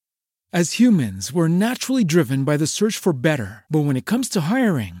As humans, we're naturally driven by the search for better. But when it comes to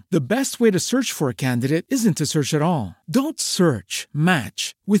hiring, the best way to search for a candidate isn't to search at all. Don't search,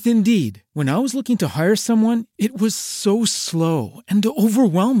 match with Indeed. When I was looking to hire someone, it was so slow and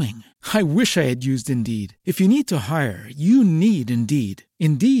overwhelming. I wish I had used Indeed. If you need to hire, you need Indeed.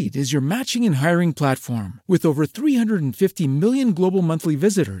 Indeed is your matching and hiring platform with over 350 million global monthly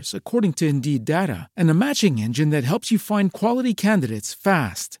visitors, according to Indeed data, and a matching engine that helps you find quality candidates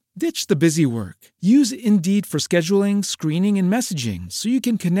fast. Ditch the busy work. Use Indeed for scheduling, screening, and messaging so you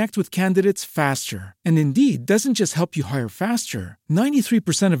can connect with candidates faster. And Indeed doesn't just help you hire faster.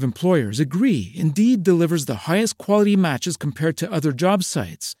 93% of employers agree Indeed delivers the highest quality matches compared to other job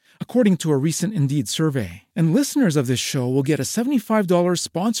sites, according to a recent Indeed survey. And listeners of this show will get a $75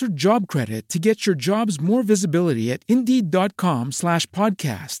 sponsored job credit to get your jobs more visibility at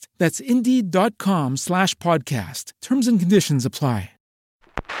Indeed.com/podcast. That's Indeed.com/podcast. Terms and conditions apply.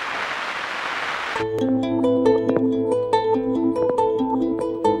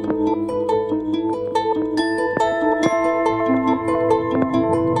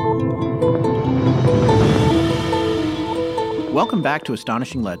 Welcome back to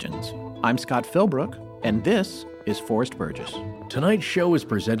Astonishing Legends. I'm Scott Philbrook, and this is Forrest Burgess. Tonight's show is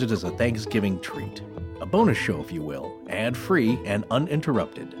presented as a Thanksgiving treat. A bonus show, if you will, ad-free and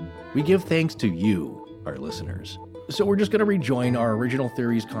uninterrupted. We give thanks to you, our listeners. So we're just going to rejoin our original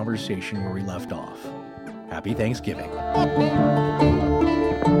theories conversation where we left off. Happy Thanksgiving.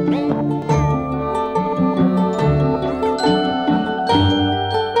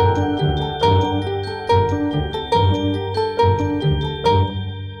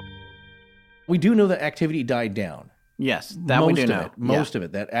 We do know that activity died down. Yes, that we do know. Most of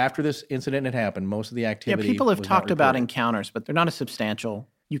it. That after this incident had happened, most of the activity people have was talked not about reported. encounters, but they're not as substantial.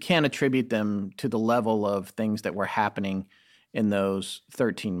 You can't attribute them to the level of things that were happening in those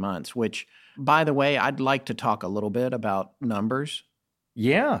 13 months, which, by the way, I'd like to talk a little bit about numbers.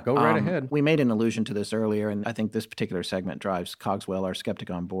 Yeah, go right ahead. We made an allusion to this earlier, and I think this particular segment drives Cogswell, our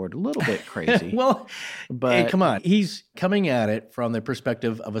skeptic on board, a little bit crazy. Well, but hey, come on. He's coming at it from the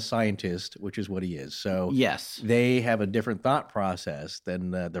perspective of a scientist, which is what he is. So yes, they have a different thought process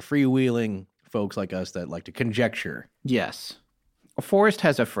than the freewheeling folks like us that like to conjecture. yes. Forrest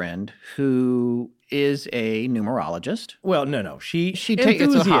has a friend who is a numerologist. Well, no. She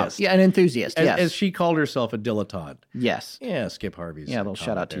Enthusiast. An enthusiast, yes. As she called herself, a dilettante. Yes. Yeah, Skip Harvey's. Yeah, a little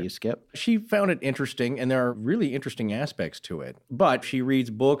shout out to you, Skip. She found it interesting, and there are really interesting aspects to it. But she reads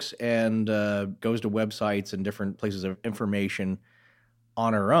books and goes to websites and different places of information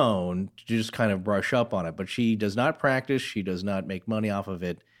on her own to just kind of brush up on it. But she does not practice. She does not make money off of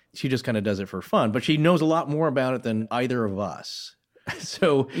it. She just kind of does it for fun. But she knows a lot more about it than either of us.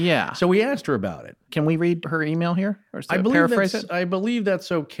 So we asked her about it. Can we read her email here? Or paraphrase it? I believe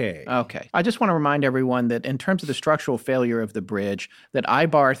that's okay. Okay. I just want to remind everyone that in terms of the structural failure of the bridge, that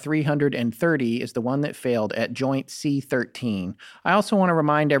IBAR 330 is the one that failed at joint C13. I also want to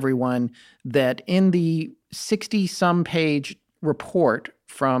remind everyone that in the 60-some page report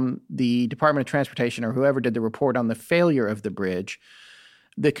from the Department of Transportation or whoever did the report on the failure of the bridge,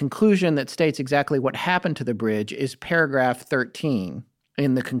 the conclusion that states exactly what happened to the bridge is paragraph 13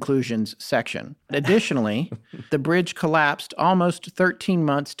 in the conclusions section. Additionally, the bridge collapsed almost 13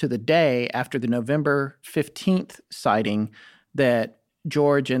 months to the day after the November 15th sighting that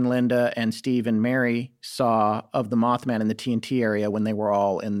George and Linda and Steve and Mary saw of the Mothman in the TNT area when they were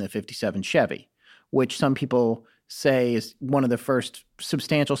all in the 57 Chevy, which some people say is one of the first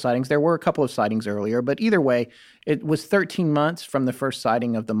substantial sightings. There were a couple of sightings earlier, but either way, it was 13 months from the first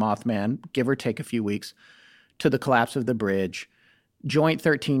sighting of the Mothman, give or take a few weeks, to the collapse of the bridge. Joint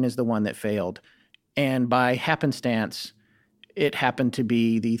 13 is the one that failed. And by happenstance, it happened to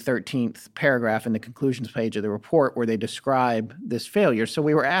be the 13th paragraph in the conclusions page of the report where they describe this failure. So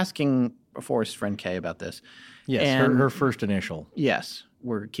we were asking Forrest's friend Kay about this. Yes, and her first initial. Yes,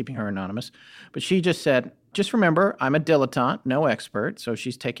 we're keeping her anonymous. But she just said, just remember, I'm a dilettante, no expert, so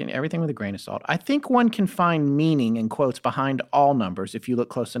she's taking everything with a grain of salt. I think one can find meaning in quotes behind all numbers if you look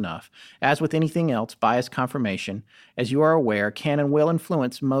close enough. As with anything else, bias confirmation, as you are aware, can and will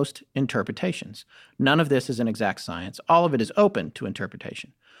influence most interpretations. None of this is an exact science. All of it is open to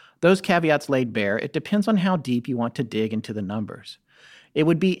interpretation. Those caveats laid bare, it depends on how deep you want to dig into the numbers. It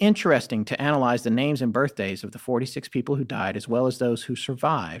would be interesting to analyze the names and birthdays of the 46 people who died as well as those who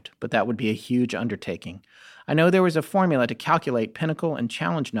survived, but that would be a huge undertaking. I know there was a formula to calculate pinnacle and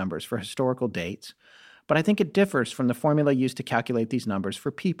challenge numbers for historical dates, but I think it differs from the formula used to calculate these numbers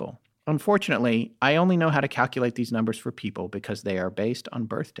for people. Unfortunately, I only know how to calculate these numbers for people because they are based on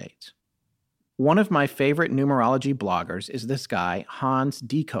birth dates. One of my favorite numerology bloggers is this guy, Hans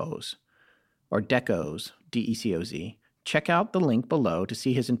Dekos. or Decoz, D-E-C-O-Z, check out the link below to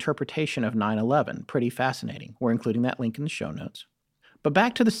see his interpretation of 9/11. Pretty fascinating. We're including that link in the show notes. But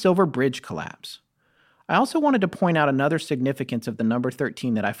back to the Silver Bridge collapse. I also wanted to point out another significance of the number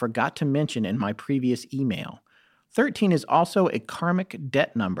 13 that I forgot to mention in my previous email. 13 is also a karmic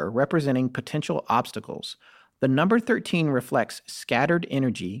debt number representing potential obstacles. The number 13 reflects scattered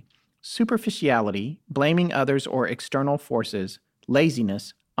energy, superficiality, blaming others or external forces,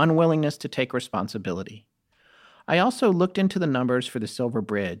 laziness, unwillingness to take responsibility. I also looked into the numbers for the Silver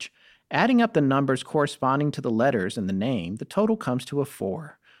Bridge. Adding up the numbers corresponding to the letters in the name, the total comes to a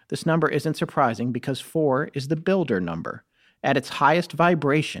 4. This number isn't surprising because 4 is the builder number. At its highest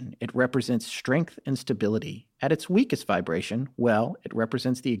vibration, it represents strength and stability. At its weakest vibration, well, it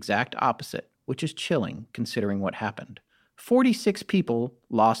represents the exact opposite, which is chilling considering what happened. 46 people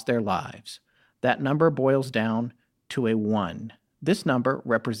lost their lives. That number boils down to a 1. This number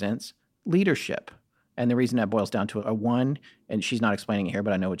represents leadership. And the reason that boils down to a 1, and she's not explaining it here,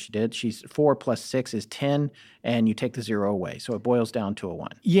 but I know what she did. 4 plus 6 is 10, and you take the 0 away. So it boils down to a 1.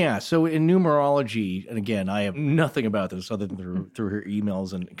 Yeah. So in numerology, and again, I have nothing about this other than through her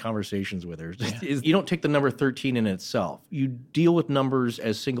emails and conversations with her, is you don't take the number 13 in itself. You deal with numbers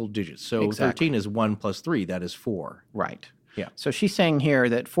as single digits. So Exactly. 13 is 1 plus 3. That is 4. Right. Yeah. So she's saying here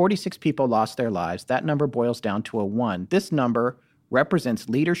that 46 people lost their lives. That number boils down to a 1. This number represents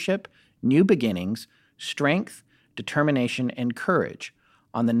leadership, new beginnings, strength, determination, and courage.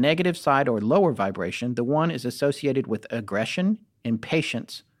 On the negative side or lower vibration, the 1 is associated with aggression,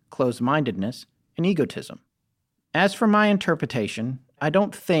 impatience, closed-mindedness, and egotism. As for my interpretation, I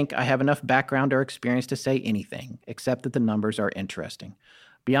don't think I have enough background or experience to say anything, except that the numbers are interesting.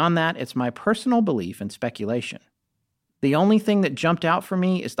 Beyond that, it's my personal belief and speculation. The only thing that jumped out for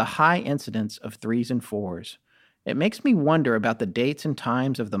me is the high incidence of 3s and 4s. It makes me wonder about the dates and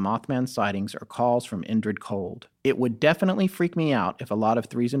times of the Mothman sightings or calls from Indrid Cold. It would definitely freak me out if a lot of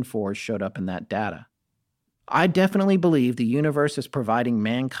 3s and 4s showed up in that data. I definitely believe the universe is providing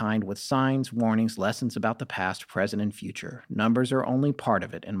mankind with signs, warnings, lessons about the past, present, and future. Numbers are only part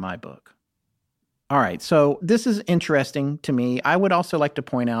of it in my book. All right, so this is interesting to me. I would also like to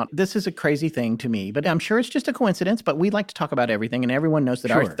point out, this is a crazy thing to me, but I'm sure it's just a coincidence, but we like to talk about everything, and everyone knows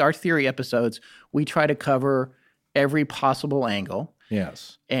that Sure. our theory episodes, we try to cover every possible angle.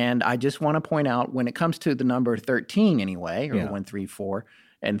 Yes. And I just want to point out, when it comes to the number 13 anyway, or Yeah. 1, 3, 4,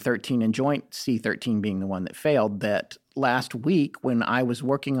 and 13 in joint, C13 being the one that failed, that last week when I was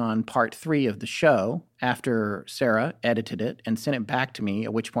working on part 3 of the show, after Sarah edited it and sent it back to me,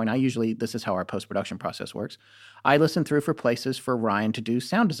 at which point this is how our post-production process works, I listened through for places for Ryan to do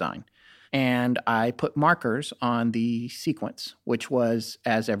sound design. And I put markers on the sequence, which was,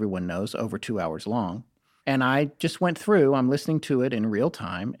 as everyone knows, over 2 hours long. And I just went through, I'm listening to it in real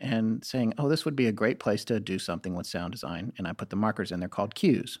time and saying, oh, this would be a great place to do something with sound design. And I put the markers in there called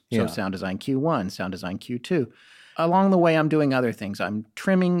cues. So Yeah. sound design Q1, sound design Q2. Along the way, I'm doing other things. I'm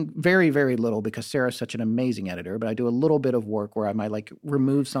trimming very, very little because Sarah's such an amazing editor, but I do a little bit of work where I might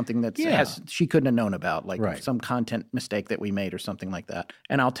remove something that Yeah. she couldn't have known about, Right. some content mistake that we made or something like that.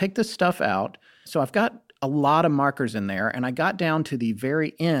 And I'll take this stuff out. So I've got a lot of markers in there, and I got down to the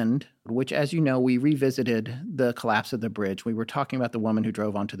very end, which, as you know, we revisited the collapse of the bridge. We were talking about the woman who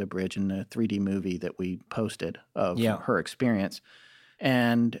drove onto the bridge in the 3D movie that we posted of her experience.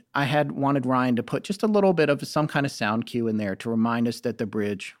 And I had wanted Ryan to put just a little bit of some kind of sound cue in there to remind us that the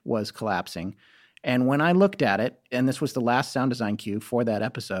bridge was collapsing. And when I looked at it, and this was the last sound design cue for that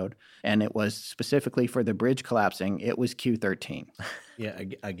episode, and it was specifically for the bridge collapsing, it was Q13. Yeah,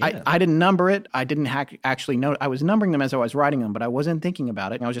 again. I didn't number it. I didn't actually know. I was numbering them as I was writing them, but I wasn't thinking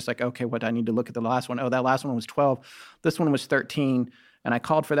about it. And I was just like, okay, what do I need to look at the last one? Oh, that last one was 12. This one was 13. And I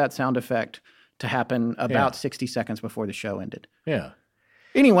called for that sound effect to happen about 60 seconds before the show ended. Yeah.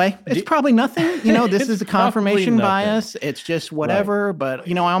 Anyway, it's probably nothing. This is a confirmation nothing. bias. It's just whatever. But,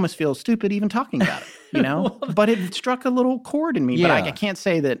 I almost feel stupid even talking about it, But it struck a little chord in me. Yeah. But I can't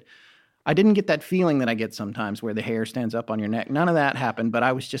say that I didn't get that feeling that I get sometimes where the hair stands up on your neck. None of that happened. But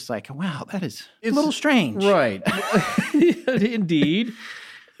I was just like, wow, that is a little strange. Right. Indeed.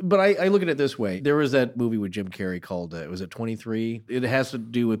 But I look at it this way. There was that movie with Jim Carrey called, was it 23? It has to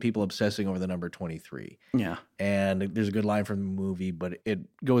do with people obsessing over the number 23. Yeah. And there's a good line from the movie, but it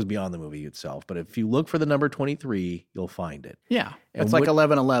goes beyond the movie itself. But if you look for the number 23, you'll find it. Yeah. And It's like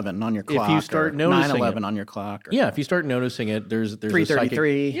 11:11 on your clock. If you start noticing 9/11 it, on your clock. Or yeah, if you start noticing it, there's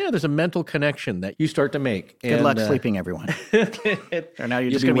 3:33. there's a mental connection that you start to make. Good luck sleeping, everyone. Or now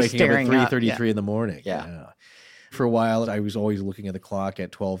you're just going going to to be waking up staring at up. 3:33 in the morning. Yeah. For a while, I was always looking at the clock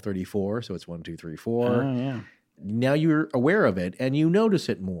at 12:34, so it's 1, 2, 3, 4. Oh, yeah. Now you're aware of it and you notice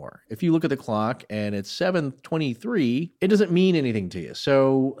it more. If you look at the clock and it's 7:23, it doesn't mean anything to you.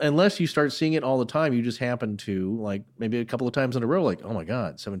 So unless you start seeing it all the time, you just happen to, like, maybe a couple of times in a row, like, oh my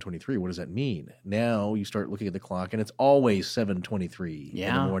God, 7:23, what does that mean? Now you start looking at the clock and it's always 7:23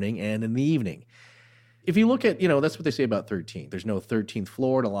 in the morning and in the evening. If you look at, that's what they say about 13. There's no 13th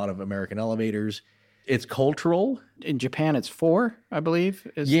floor in a lot of American elevators. It's cultural. In Japan, it's 4, I believe.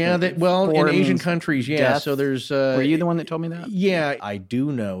 In Asian countries, yeah. Death. So there's... Were you the one that told me that? Yeah, I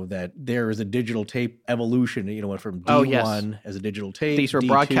do know that there is a digital tape evolution, went from D1 as a digital tape. These were D2,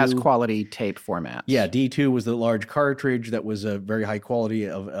 broadcast quality tape formats. Yeah, D2 was the large cartridge that was a very high quality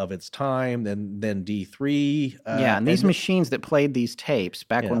of its time. Then D3. And these machines that played these tapes,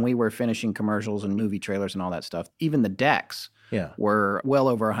 back when we were finishing commercials and movie trailers and all that stuff, even the decks... were well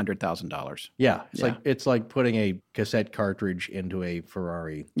over $100,000. Yeah, it's like putting a cassette cartridge into a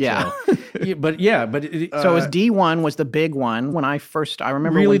Ferrari. Yeah, so, so it was D1 was the big one when I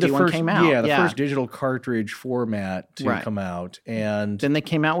remember really when D1 came out. Yeah, the first digital cartridge format to come out, and then they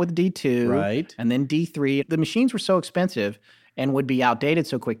came out with D2, right, and then D3. The machines were so expensive and would be outdated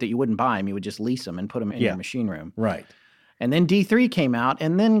so quick that you wouldn't buy them. You would just lease them and put them in your machine room. Right. And then D3 came out,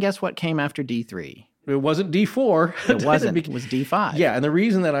 and then guess what came after D3? It wasn't D4. It wasn't. It was D5. Yeah, and the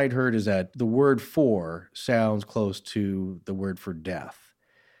reason that I'd heard is that the word "for" sounds close to the word for death.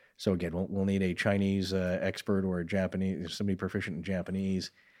 So again, we'll need a Chinese expert or a Japanese, somebody proficient in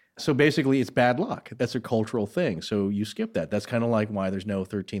Japanese. So basically, it's bad luck. That's a cultural thing. So you skip that. That's kind of like why there's no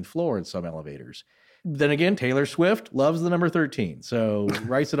 13th floor in some elevators. Then again, Taylor Swift loves the number 13, so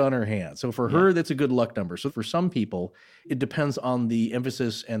writes it on her hand. So for her, that's a good luck number. So for some people, it depends on the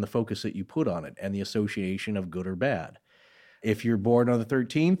emphasis and the focus that you put on it and the association of good or bad. If you're born on the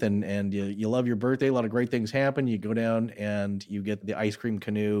 13th and you love your birthday, a lot of great things happen, you go down and you get the ice cream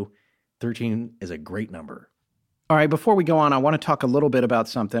canoe, 13 is a great number. All right, before we go on, I want to talk a little bit about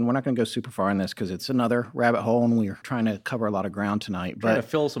something. We're not going to go super far in this because it's another rabbit hole and we're trying to cover a lot of ground tonight. Trying to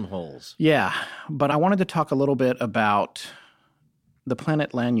fill some holes. Yeah, but I wanted to talk a little bit about the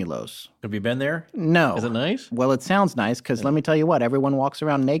planet Lanulos. Have you been there? No. Is it nice? Well, it sounds nice because let me tell you what, everyone walks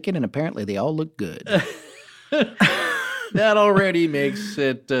around naked and apparently they all look good. That already makes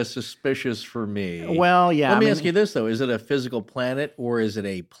it suspicious for me. Well, yeah. Let me ask you this, though. Is it a physical planet or is it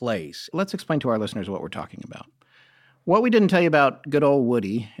a place? Let's explain to our listeners what we're talking about. What we didn't tell you about good old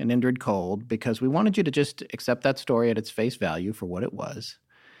Woody and Indrid Cold, because we wanted you to just accept that story at its face value for what it was,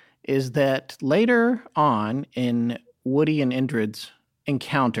 is that later on in Woody and Indrid's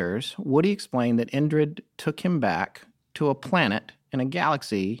encounters, Woody explained that Indrid took him back to a planet in a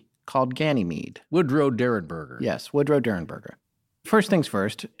galaxy called Ganymede. Woodrow Derenberger. Yes, Woodrow Derenberger. First things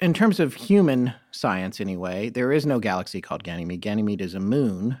first, in terms of human science anyway, there is no galaxy called Ganymede. Ganymede is a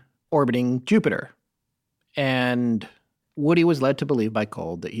moon orbiting Jupiter. And Woody was led to believe by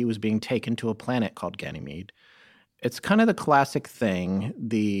Cold that he was being taken to a planet called Ganymede. It's kind of the classic thing,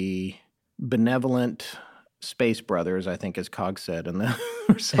 the benevolent space brothers, I think as Cog said,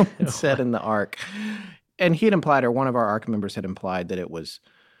 or someone said in the ARC. And he had implied, or one of our ARC members had implied, that it was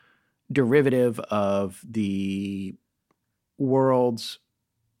derivative of the worlds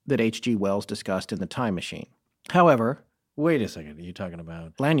that H.G. Wells discussed in The Time Machine. However... Wait a second. Are you talking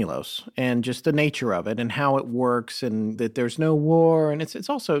about Lanulos and just the nature of it and how it works and that there's no war and it's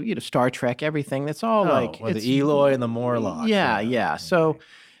also Star Trek, everything. That's all the Eloi and the Morlocks. Yeah. So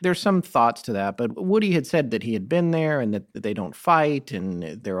there's some thoughts to that, but Woody had said that he had been there and that they don't fight and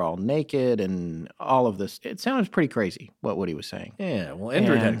they're all naked and all of this. It sounded pretty crazy what Woody was saying. Yeah, well,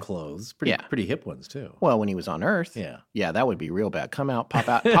 Indrid had clothes, pretty hip ones too. Well, when he was on Earth, yeah, that would be real bad. Come out, pop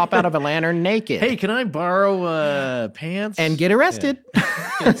out of a lantern naked. Hey, can I borrow pants and get arrested?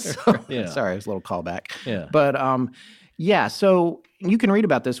 Yeah. Sorry, it was a little callback. Yeah, but so you can read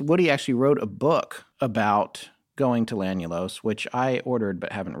about this. Woody actually wrote a book about going to Lanulos, which I ordered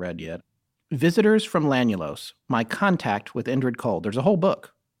but haven't read yet. Visitors from Lanulos, My Contact with Indrid Cold. There's a whole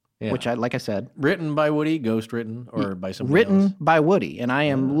book, which like I said. Written by Woody, ghost written, or by someone else? Written by Woody, and I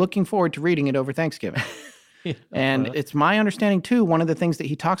am looking forward to reading it over Thanksgiving. And it's my understanding, too, one of the things that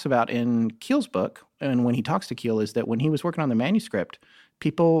he talks about in Keel's book, and when he talks to Keel, is that when he was working on the manuscript,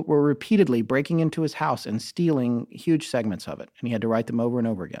 people were repeatedly breaking into his house and stealing huge segments of it, and he had to write them over and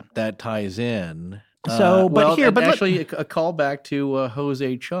over again. That ties in... So, but actually, a callback to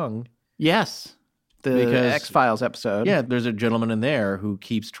Jose Chung. Yes, the X-Files episode. Yeah, there's a gentleman in there who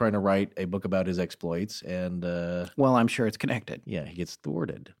keeps trying to write a book about his exploits, and well, I'm sure it's connected. Yeah, he gets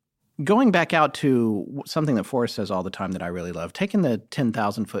thwarted. Going back out to something that Forrest says all the time that I really love, taking the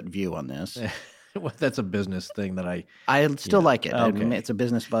 10,000-foot view on this, Well, that's a business thing that I still like it. Okay. It's a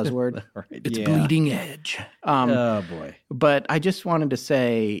business buzzword. Right. It's Yeah. bleeding edge. Oh boy. But I just wanted to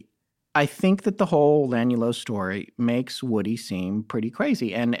say, I think that the whole Lanyulo story makes Woody seem pretty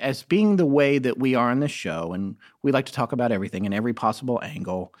crazy. And as being the way that we are on this show, and we like to talk about everything in every possible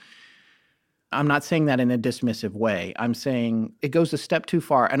angle, I'm not saying that in a dismissive way. I'm saying it goes a step too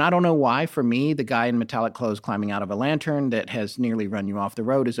far. And I don't know why. For me, the guy in metallic clothes climbing out of a lantern that has nearly run you off the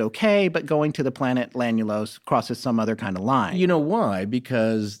road is okay, but going to the planet Lanulos crosses some other kind of line. You know why?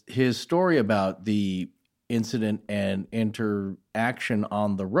 Because his story about the incident and interaction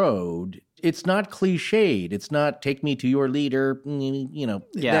on the road, it's not cliched. It's not take me to your leader,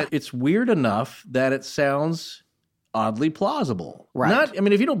 Yeah. It's weird enough that it sounds oddly plausible. Right.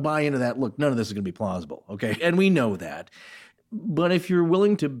 If you don't buy into that, look, none of this is going to be plausible, okay? And we know that. But if you're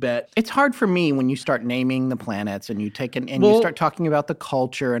willing to bet... It's hard for me when you start naming the planets and you start talking about the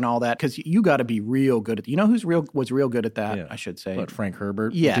culture and all that, because you got to be real good at. You know who's was real good at that? Yeah. I should say. What, Frank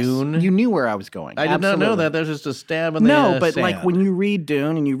Herbert? Yes, Dune? you knew where I was going. I did not know that. There's just a stab in the No, but sand. like when you read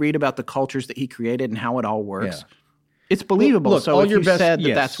Dune and you read about the cultures that he created and how it all works. Yeah. It's believable. Look, so all if your you best- said that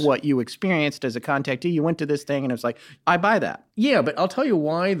yes. that's what you experienced as a contactee, you went to this thing and it was like, I buy that. Yeah, but I'll tell you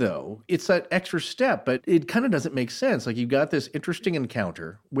why, though. It's that extra step, but it kind of doesn't make sense. Like, you've got this interesting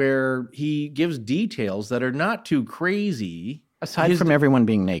encounter where he gives details that are not too crazy. Aside from everyone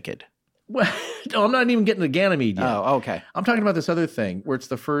being naked. Well, no, I'm not even getting to Ganymede yet. Oh, okay. I'm talking about this other thing where it's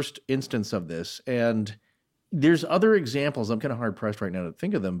the first instance of this, and there's other examples. I'm kind of hard-pressed right now to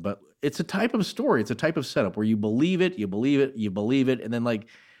think of them, but it's a type of story. It's a type of setup where you believe it, and then like,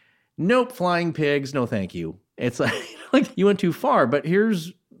 nope, flying pigs, no thank you. It's like you went too far. But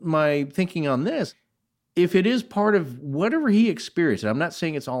here's my thinking on this. If it is part of whatever he experienced, and I'm not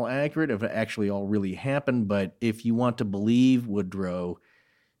saying it's all accurate, if it actually all really happened, but if you want to believe Woodrow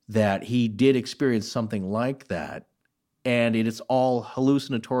that he did experience something like that, and it is all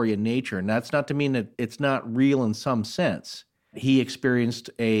hallucinatory in nature, and that's not to mean that it's not real in some sense. He experienced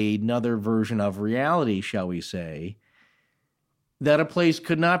another version of reality, shall we say, that a place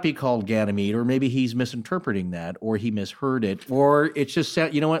could not be called Ganymede, or maybe he's misinterpreting that, or he misheard it, or it's just,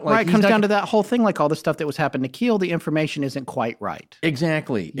 you know what? Like, Right, it comes down to that whole thing, like all the stuff that was happening to Keel, the information isn't quite right.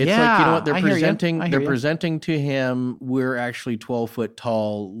 Exactly. It's Yeah, like, you know what, I hear you. they're presenting to him, we're actually 12-foot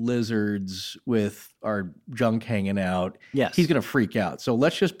tall lizards with our junk hanging out. Yes. He's going to freak out. So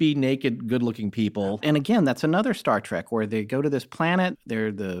let's just be naked, good-looking people. And again, that's another Star Trek where they go to this planet,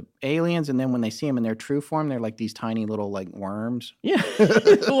 they're the aliens, and then when they see them in their true form, they're like these tiny little like worms. Yeah.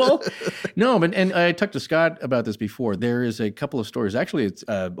 Well, no, but and I talked to Scott about this before. There is a couple of stories. Actually, it's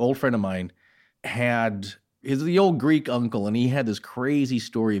an old friend of mine had the old Greek uncle, and he had this crazy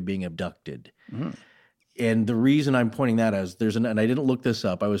story of being abducted. Mm. And the reason I'm pointing that out is and I didn't look this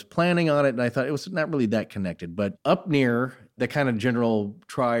up. I was planning on it, and I thought it was not really that connected. But up near the kind of general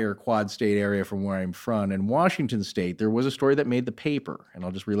tri or quad state area from where I'm from, in Washington State, there was a story that made the paper. And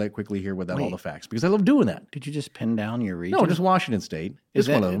I'll just relate quickly here without all the facts, because I love doing that. Did you just pin down your region? No, just Washington State. It's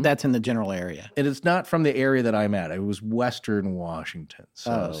one of them. That's in the general area. And it's not from the area that I'm at. It was Western Washington.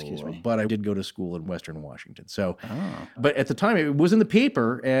 So, excuse me. But I did go to school in Western Washington. So, but at the time it was in the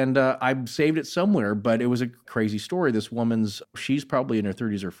paper, and I saved it somewhere. But it was a crazy story. This woman's, she's probably in her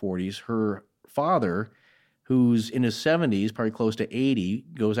 30s or 40s. Her father, who's in his 70s, probably close to 80,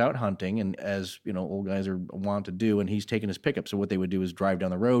 goes out hunting, and as you know, old guys are wont to do, and he's taking his pickup. So what they would do is drive down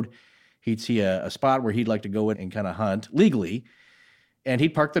the road. He'd see a spot where he'd like to go in and kind of hunt legally. And he'd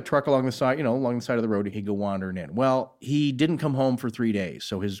park the truck along the side, along the side of the road, and he'd go wandering in. Well, he didn't come home for 3 days.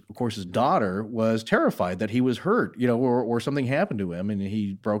 So his daughter was terrified that he was hurt, or something happened to him, and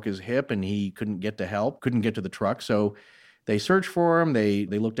he broke his hip and he couldn't get to help, couldn't get to the truck. So they searched for him. They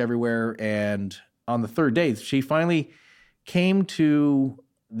looked everywhere. And on the third day, she finally came to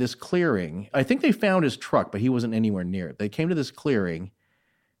this clearing. I think they found his truck, but he wasn't anywhere near it. They came to this clearing.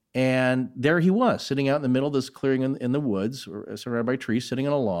 And there he was, sitting out in the middle of this clearing in the woods, surrounded by trees, sitting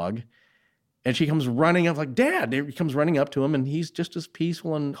on a log. And she comes running up, like, Dad! He comes running up to him, and he's just as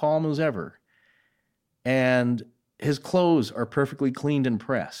peaceful and calm as ever. And his clothes are perfectly cleaned and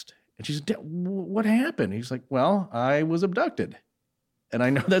pressed. And she said, Dad, what happened? He's like, well, I was abducted. And I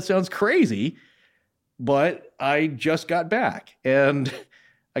know that sounds crazy, but I just got back. And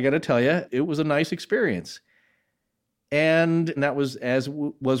I got to tell you, it was a nice experience. And that was as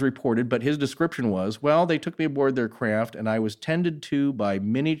was reported, but his description was, well, they took me aboard their craft, and I was tended to by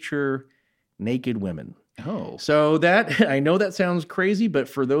miniature naked women. Oh. So that, I know that sounds crazy, but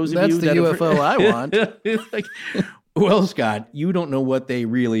for those of you that... That's the UFO I want. It's like, well, Scott, you don't know what they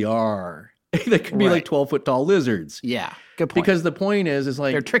really are. They could be Right. like 12-foot tall lizards. Yeah, good point. Because the point is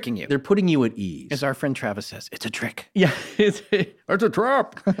like they're tricking you. they're putting you at ease. As our friend Travis says, it's a trick. Yeah, it's a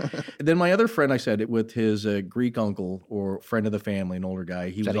trap. Then my other friend, I said it with his Greek uncle or friend of the family, an older guy.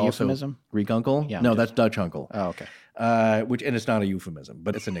 He Is was that a also euphemism? Greek uncle. Yeah, No, that's Dutch uncle. Oh, okay. And it's not a euphemism,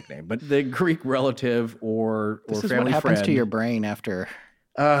 but it's a nickname. But the Greek relative or This is family what happens friend. to your brain after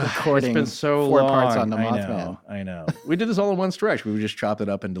recording It's been so 4 long. parts on the I Mothman. know. I know. We did this all in one stretch. We just chopped it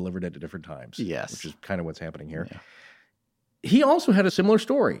up and delivered it at different times. Yes. Which is kind of what's happening here. Yeah. He also had a similar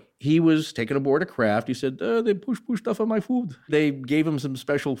story. He was taken aboard a craft. He said, they push stuff on my food. They gave him some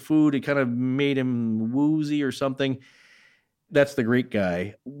special food. It kind of made him woozy or something. That's the Greek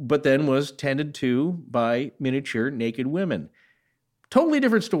guy. But then was tended to by miniature naked women. Totally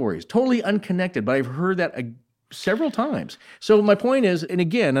different stories. Totally unconnected. But I've heard that several times. So my point is, and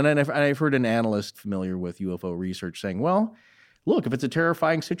again, and I've heard an analyst familiar with UFO research saying, well, look, if it's a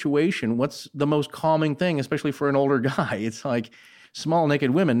terrifying situation, what's the most calming thing, especially for an older guy? It's like small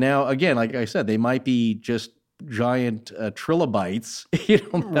naked women. Now, again, like I said, they might be just giant trilobites, that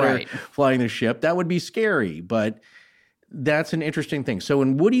Right. are flying the ship. That would be scary, but that's an interesting thing. So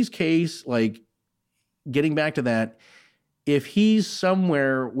in Woody's case, like getting back to that, if he's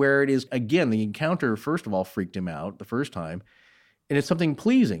somewhere where it is, again, the encounter, first of all, freaked him out the first time, and it's something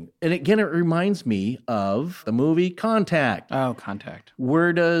pleasing. And again, it reminds me of the movie Contact. Oh, Contact.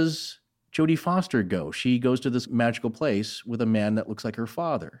 Where does Jodie Foster go? She goes to this magical place with a man that looks like her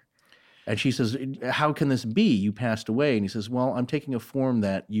father. And she says, how can this be? You passed away. And he says, well, I'm taking a form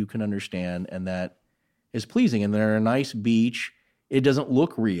that you can understand and that is pleasing. And they're on a nice beach. It doesn't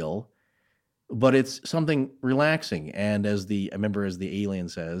look real, but it's something relaxing. And as the alien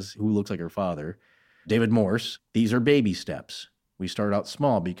says, who looks like her father, David Morse, these are baby steps. We start out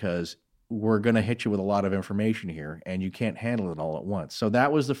small because we're going to hit you with a lot of information here and you can't handle it all at once. So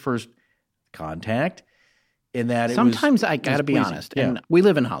that was the first contact in that Sometimes I it got was to be pleasing. honest. Yeah. And we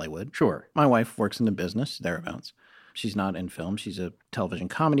live in Hollywood. Sure. My wife works in the business, thereabouts. She's not in film. She's a television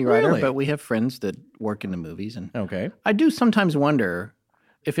comedy writer, Really? but we have friends that work in the movies. And Okay. I do sometimes wonder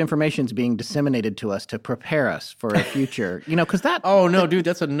if information's being disseminated to us to prepare us for a future, because that... Oh, no, dude,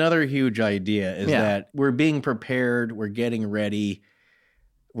 that's another huge idea is Yeah. that we're being prepared, we're getting ready,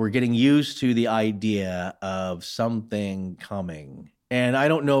 we're getting used to the idea of something coming. And I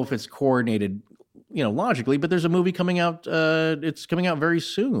don't know if it's coordinated, logically, but there's a movie coming out, it's coming out very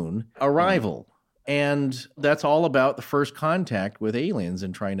soon, Arrival. And that's all about the first contact with aliens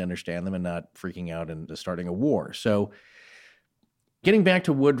and trying to understand them and not freaking out and starting a war. So getting back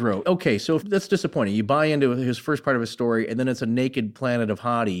to Woodrow, okay, so that's disappointing. You buy into his first part of his story, and then it's a naked planet of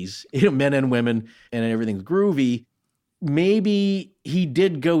hotties, men and women, and everything's groovy. Maybe he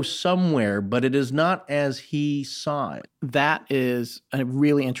did go somewhere, but it is not as he saw it. That is a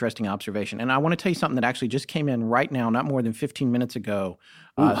really interesting observation. And I want to tell you something that actually just came in right now, not more than 15 minutes ago.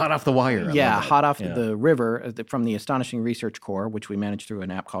 Ooh, hot off the wire. I Yeah, love that. hot off Yeah. the river from the Astonishing Research Corps, which we manage through an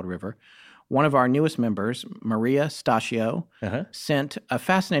app called River. One of our newest members, Maria Stasio, Uh-huh. sent a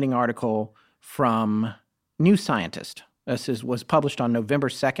fascinating article from New Scientist. This was published on November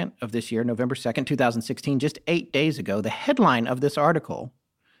 2nd of this year, November 2nd, 2016, just 8 days ago. The headline of this article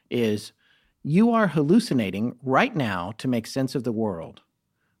is, "You are hallucinating right now to make sense of the world."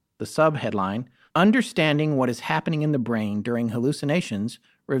 The subheadline, "Understanding what is happening in the brain during hallucinations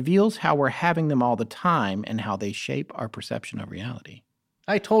reveals how we're having them all the time and how they shape our perception of reality."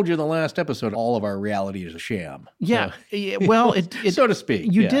 I told you in the last episode, all of our reality is a sham. Yeah, So, well, it so to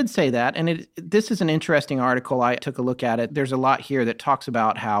speak. You yeah. did say that, and this is an interesting article. I took a look at it. There's a lot here that talks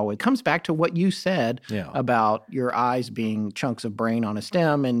about how it comes back to what you said Yeah. about your eyes being chunks of brain on a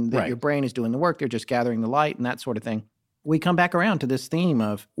stem and that Right. your brain is doing the work. They're just gathering the light and that sort of thing. We come back around to this theme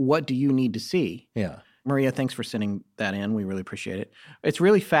of what do you need to see? Yeah. Maria, thanks for sending that in. We really appreciate it. It's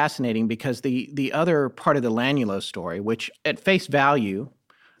really fascinating because the other part of the Lanulos story, which at face value,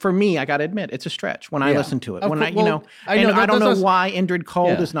 for me, I got to admit, it's a stretch when I Yeah. listen to it. Of When course- I, well, I know, I don't know that's- why Indrid Cold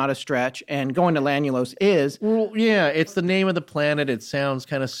Yeah. is not a stretch, and going to Lanulos is. Well, yeah, it's the name of the planet. It sounds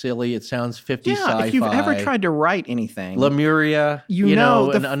kind of silly. It sounds 50s Yeah, sci-fi. if you've ever tried to write anything, Lemuria, You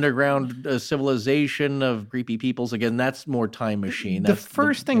know, an underground civilization of creepy peoples. Again, that's more Time Machine. the That's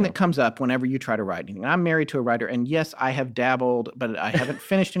first thing that comes up whenever you try to write anything. I'm married to a writer, and yes, I have dabbled, but I haven't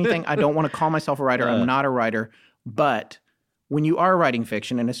finished anything. I don't want to call myself a writer. I'm not a writer, but when you are writing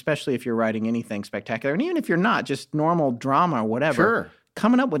fiction, and especially if you're writing anything spectacular, and even if you're not, just normal drama or whatever, Sure.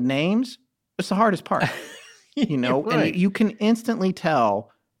 coming up with names, it's the hardest part. Right. And you can instantly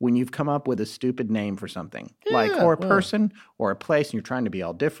tell when you've come up with a stupid name for something, or a person or a place, and you're trying to be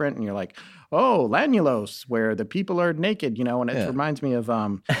all different, and you're like, oh, Lanulos, where the people are naked, and it Yeah. reminds me of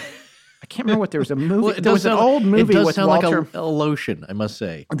I can't remember what there was a movie. Well, it there does was an sound- old movie It does with sound Walter. like a lotion, I must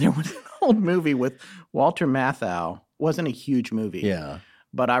say. There was an old movie with Walter Matthau. Wasn't a huge movie. Yeah.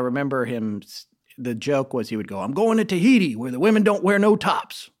 But I remember him. The joke was he would go, "I'm going to Tahiti where the women don't wear no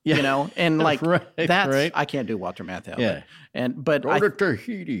tops." Yeah. You know, and like Right, that's right. I can't do Walter Matthau. Yeah. But I,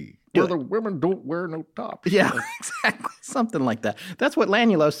 Tahiti, where the women don't wear no tops. yeah, exactly, something like that. That's what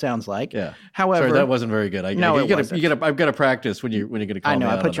Lannulose sounds like. Yeah. However, Sorry, that wasn't very good. No, you it gotta, wasn't. I've got to practice when you're going to call I know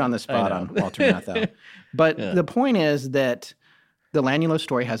me I out put you on that. the spot I know. on Walter Matthau. But the point is that the Lannulose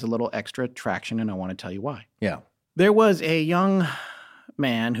story has a little extra traction, and I want to tell you why. Yeah. There was a young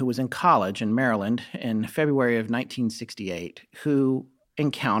man who was in college in Maryland in February of 1968 who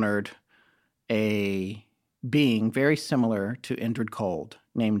encountered a being very similar to Indrid Cold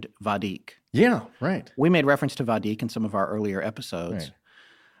named Vadik. Yeah, right. We made reference to Vadik in some of our earlier episodes.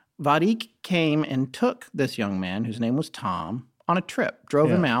 Right. Vadik came and took this young man, whose name was Tom, on a trip, drove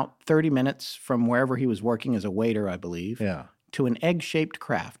him Yeah. out 30 minutes from wherever he was working as a waiter, I believe, Yeah. to an egg-shaped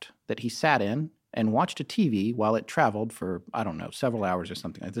craft that he sat in and watched a TV while it traveled for, I don't know, several hours or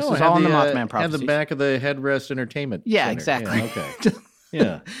something. This Oh, is it all had in the Mothman Had Prophecies. the back of the headrest entertainment. Yeah, center. exactly. Yeah, okay.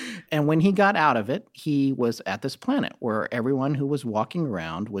 Yeah. And when he got out of it, he was at this planet where everyone who was walking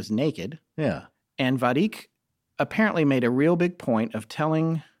around was naked. Yeah. And Vadik apparently made a real big point of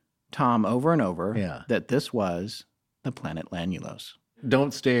telling Tom over and over Yeah. that this was the planet Lannulose.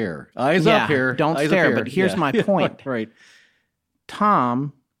 Don't stare. Eyes Yeah, up here. don't Eyes up stare, here. but here's Yeah. my point. Right.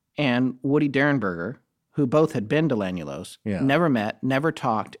 Tom and Woody Derenberger, who both had been to Lannulose, Yeah. never met, never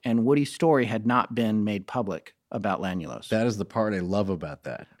talked, and Woody's story had not been made public about Lannulose. That is the part I love about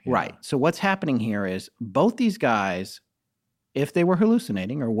that. Yeah. Right. So what's happening here is both these guys, if they were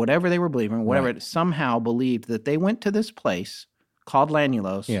hallucinating or whatever they were believing, whatever, Right. somehow believed that they went to this place called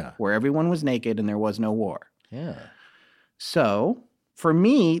Lannulose Yeah. where everyone was naked and there was no war. Yeah. So for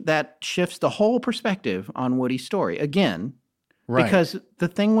me, that shifts the whole perspective on Woody's story. Again, Right. because the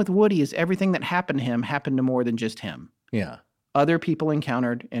thing with Woody is everything that happened to him happened to more than just him. Yeah. Other people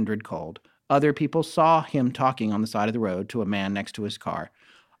encountered Indrid Cold. Other people saw him talking on the side of the road to a man next to his car.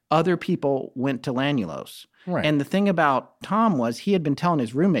 Other people went to Lannulose. Right. And the thing about Tom was he had been telling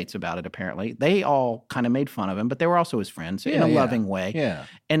his roommates about it, apparently. They all kind of made fun of him, but they were also his friends in a Yeah, loving way. Yeah.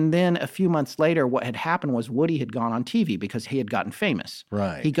 And then a few months later, what had happened was Woody had gone on TV because he had gotten famous.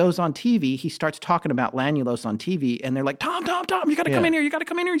 Right. He goes on TV, he starts talking about Lannulose on TV, and they're like, Tom, you got to come Yeah. in here. You got to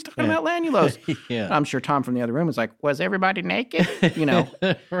come in here. He's talking about Lannulose. Yeah. I'm sure Tom from the other room was like, was everybody naked? You know?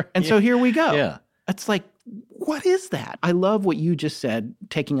 Right. And so here we go. Yeah. It's like, what is that? I love what you just said,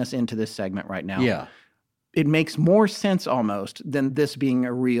 taking us into this segment right now. Yeah. It makes more sense almost than this being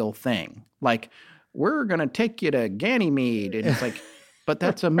a real thing. Like, we're going to take you to Ganymede. And it's like, but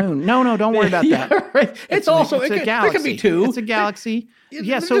that's a moon. No, don't worry about that. Yeah, right. It's also a there galaxy. can be two. It's a galaxy.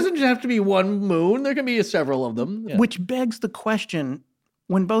 Yeah, There so doesn't have to be one moon. There can be several of them. Yeah. which begs the question,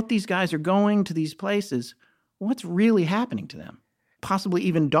 when both these guys are going to these places, what's really happening to them? Possibly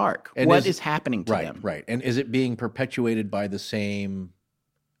even dark. And What is happening to right, them? right. And is it being perpetuated by the same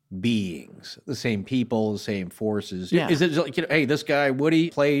beings, the same people, the same forces? Yeah. Is it like, hey, this guy Woody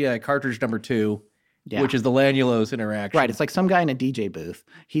play cartridge number 2, Yeah. which is the Lannulose interaction? Right. It's like some guy in a DJ booth.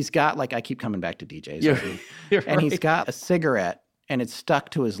 He's got, like, I keep coming back to DJs. Yeah, you're And he's right. got a cigarette and it's stuck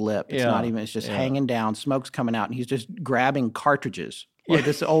to his lip. It's Yeah, not even, it's just yeah. hanging down, smoke's coming out, and he's just grabbing cartridges. Or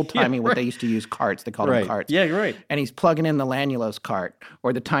this old timey, what they used to use, carts. They called them Right. carts. Yeah, you're right. And he's plugging in the Lannulose cart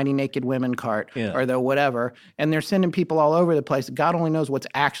or the tiny naked women cart Yeah. or the whatever. And they're sending people all over the place. God only knows what's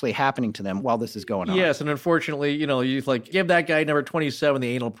actually happening to them while this is going on. Yes, and unfortunately, you like give that guy number 27 the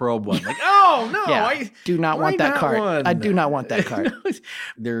anal probe one. Like, oh no, Yeah. I do not why want that not cart. one? I do not want that cart.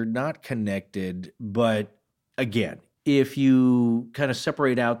 They're not connected, but again, if you kind of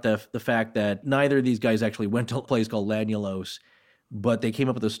separate out the fact that neither of these guys actually went to a place called Lannulose, but they came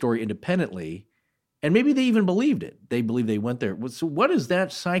up with a story independently, and maybe they even believed it. They believe they went there. So what is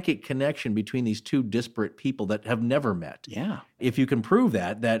that psychic connection between these two disparate people that have never met? Yeah. If you can prove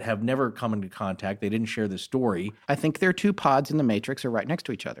that have never come into contact, they didn't share the story, I think their two pods in the Matrix are right next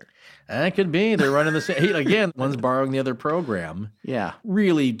to each other. that could be. They're running the same. Again, one's borrowing the other program. Yeah.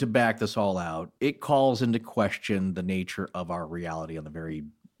 Really, to back this all out, it calls into question the nature of our reality on the very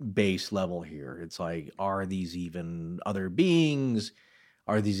base level here. It's like, are these even other beings?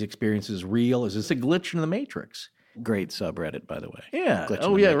 Are these experiences real? Is this a glitch in the Matrix? Great subreddit, by the way. Yeah. Glitch in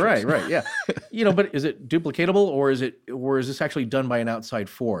Oh, the yeah. Matrix. Right. Yeah. But is it duplicatable, or is this actually done by an outside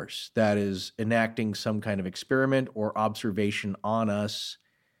force that is enacting some kind of experiment or observation on us?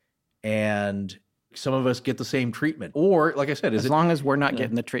 And some of us get the same treatment. Or, like I said, as long as we're not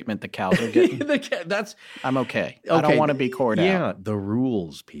getting the treatment the cows are getting, that's I'm okay. I don't want to be cored out. Yeah, the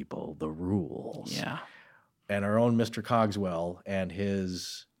rules, people, the rules. Yeah. And our own Mr. Cogswell and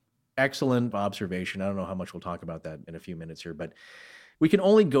his excellent observation. I don't know how much we'll talk about that in a few minutes here, but we can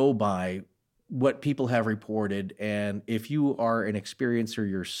only go by what people have reported. And if you are an experiencer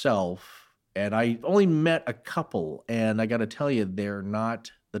yourself, and I only met a couple, and I got to tell you, they're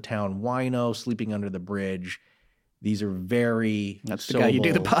not the town wino sleeping under the bridge. These are very That's the guy you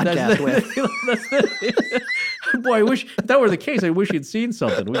do the podcast with. Boy, I wish if that were the case. I wish you'd seen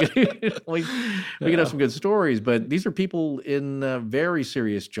something. We could have some good stories, but these are people in very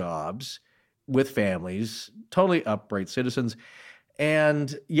serious jobs with families, totally upright citizens,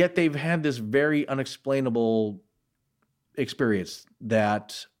 and yet they've had this very unexplainable experience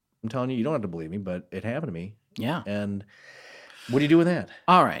that I'm telling you, you don't have to believe me, but it happened to me. Yeah. And what do you do with that?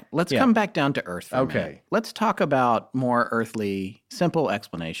 All right. Let's come back down to earth for a minute. Okay. Let's talk about more earthly, simple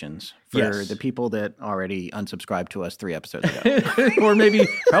explanations for the people that already unsubscribed to us 3 episodes ago. Or maybe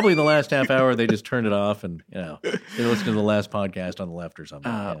probably in the last half hour, they just turned it off and, they listened to the last podcast on the left or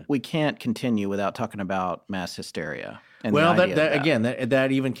something. We can't continue without talking about mass hysteria. And well, the idea again,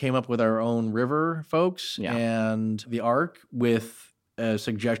 that even came up with our own river folks and the ARC with a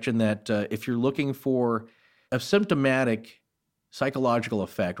suggestion that if you're looking for a symptomatic psychological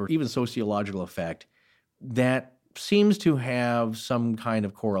effect or even sociological effect, that seems to have some kind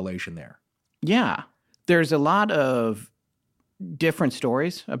of correlation there. Yeah. There's a lot of different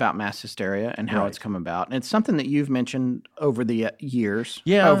stories about mass hysteria and how it's come about. And it's something that you've mentioned over the years.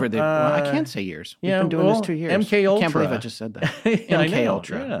 Yeah. I can't say years. We've been doing this 2 years. MK Ultra. I can't believe I just said that. MK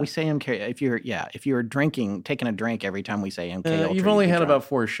Ultra. Yeah. We say MK. If you're drinking, taking a drink every time we say MK Ultra. You've only had about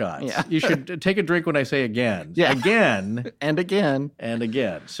 4 shots. Yeah. You should take a drink when I say again. Yeah. Again. And again. And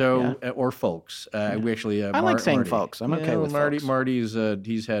again. So, or folks. We actually... I like saying Marty, folks. I'm okay with folks. Marty's,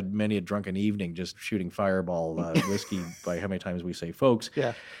 he's had many a drunken evening just shooting fireball whiskey by how many times we say folks.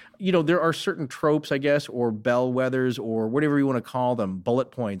 Yeah. There are certain tropes, I guess, or bellwethers, or whatever you want to call them,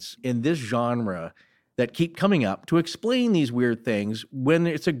 bullet points in this genre that keep coming up to explain these weird things when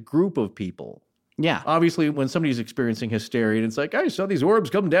it's a group of people. Yeah. Obviously, when somebody's experiencing hysteria, and it's like, I saw these orbs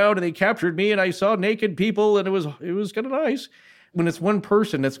come down and they captured me, and I saw naked people, and it was kind of nice. When it's one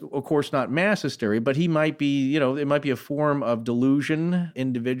person, that's, of course, not mass hysteria, but he might be, it might be a form of delusion,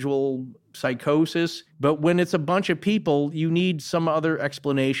 individual psychosis. But when it's a bunch of people, you need some other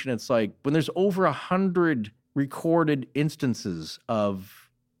explanation. It's like when there's over 100 recorded instances of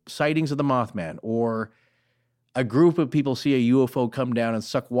sightings of the Mothman, or a group of people see a UFO come down and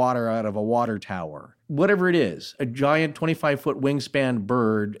suck water out of a water tower, whatever it is, a giant 25-foot wingspan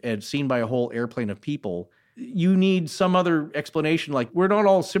bird and seen by a whole airplane of people, you need some other explanation, like we're not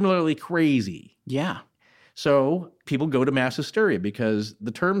all similarly crazy. Yeah. So people go to mass hysteria because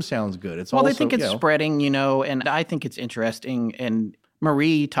the term sounds good. It's they think it's spreading, and I think it's interesting. And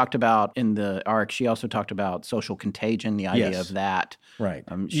Marie talked about in the ARC, she also talked about social contagion, the idea of that. Right.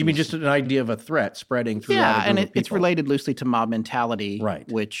 You mean just an idea of a threat spreading throughout a group of people. It's related loosely to mob mentality, right,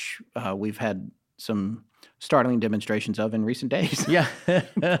 which we've had some startling demonstrations of in recent days. Yeah.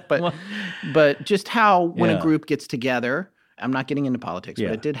 but just how when a group gets together, I'm not getting into politics,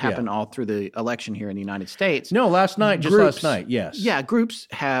 but it did happen all through the election here in the United States. No, last night, last night, yes. Yeah, groups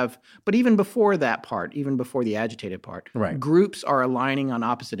have, but even before that part, even before the agitated part, groups are aligning on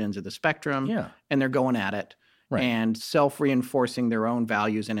opposite ends of the spectrum, and they're going at it, and self-reinforcing their own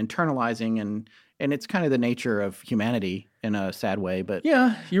values and internalizing, and it's kind of the nature of humanity in a sad way, but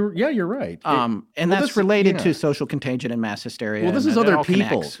you're right. And that's related to social contagion and mass hysteria. Well, this is other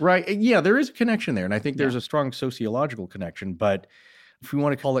people, right? Yeah, there is a connection there, and I think there's a strong sociological connection. But if we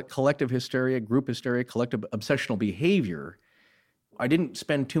want to call it collective hysteria, group hysteria, collective obsessional behavior, I didn't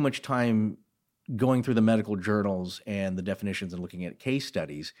spend too much time going through the medical journals and the definitions and looking at case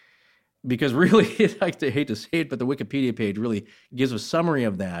studies, because really, I hate to say it, but the Wikipedia page really gives a summary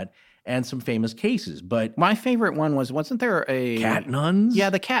of that and some famous cases. But my favorite one wasn't there a... Cat nuns?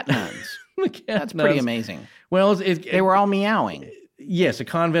 Yeah, the cat nuns. That's pretty amazing. Well, they were all meowing. Yes, a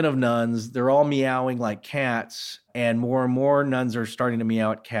convent of nuns. They're all meowing like cats, and more nuns are starting to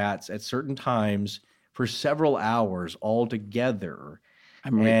meow at cats at certain times for several hours all together.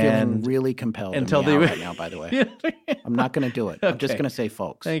 I'm feeling really compelled to meow right now, by the way. I'm not going to do it. I'm just going to say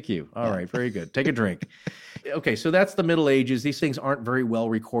folks. Thank you. All right, very good. Take a drink. Okay, so that's the Middle Ages. These things aren't very well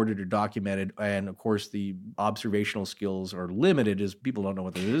recorded or documented, and of course the observational skills are limited as people don't know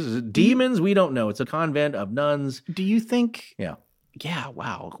what this is. Is it demons? We don't know. It's a convent of nuns. Do you think... Yeah,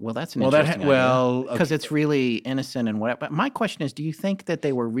 wow. Well, that's an interesting idea. Because it's really innocent and whatever. But my question is, do you think that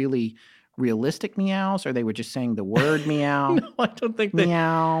they were really realistic meows, or they were just saying the word meow? No, I don't think they.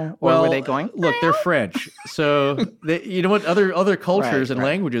 Meow. Or Well, were they going? Look, they're French, so you know what? Other cultures Right, and right.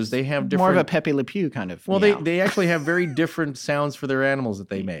 languages, they have different. More of a Pepe Le Pew kind of well, meow. they actually have very different sounds for their animals that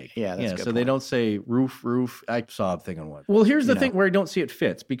they make. Yeah, that's a good so they point. don't say roof, roof. I saw a thing on one. Well, here's the thing where I don't see it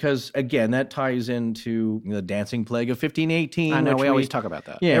fits, because again, that ties into the dancing plague of 1518. I know, which we always talk about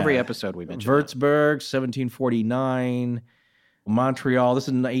that. Yeah. Every episode we mention that. Würzburg, 1749. Montreal, this is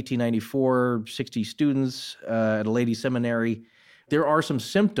in 1894, 60 students at a ladies' seminary. There are some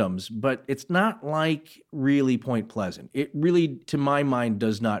symptoms, but it's not like really Point Pleasant. It really, to my mind,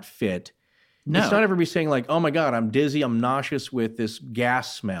 does not fit. No. It's not everybody saying like, oh my God, I'm dizzy, I'm nauseous with this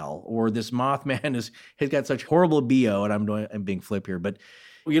gas smell, or this Mothman has got such horrible BO, and I'm being flip here, but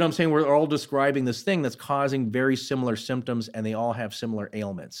you know what I'm saying? We're all describing this thing that's causing very similar symptoms, and they all have similar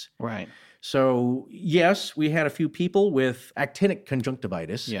ailments. Right. So, yes, we had a few people with actinic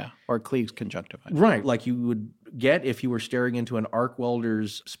conjunctivitis. Yeah. Or Cleve's conjunctivitis. Right, like you would get if you were staring into an arc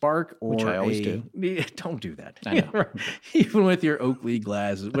welder's spark, or Which I always do. Don't do that. I know. Right. Even with your Oakley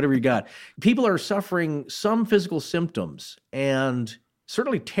glasses, whatever you got. People are suffering some physical symptoms and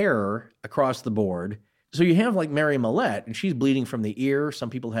certainly terror across the board. So you have like Mary Millette, and she's bleeding from the ear.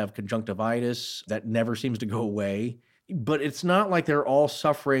 Some people have conjunctivitis that never seems to go away. But it's not like they're all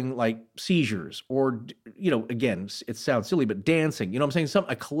suffering like seizures or, again, it sounds silly, but dancing. You know what I'm saying?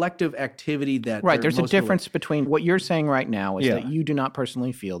 A collective activity that. Right. There's a difference between what you're saying right now is Yeah. that you do not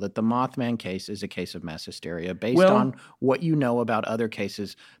personally feel that the Mothman case is a case of mass hysteria based on what you know about other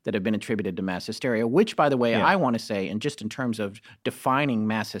cases that have been attributed to mass hysteria, which, by the way, Yeah. I want to say, and just in terms of defining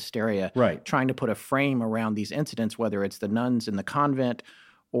mass hysteria, Right. trying to put a frame around these incidents, whether it's the nuns in the convent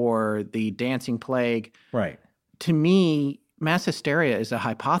or the dancing plague. Right. To me, mass hysteria is a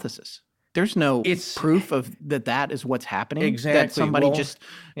hypothesis. There's no proof of that is what's happening. Exactly. That somebody is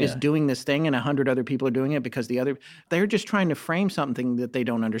yeah. doing this thing and 100 other people are doing it because they're just trying to frame something that they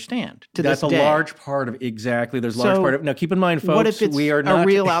don't understand. That's this a day. large part of There's a large part of. Now, keep in mind, folks, what if it's we are not a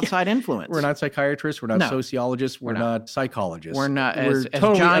real outside influence? We're not psychiatrists. We're not No. sociologists. We're not psychologists. We're not, as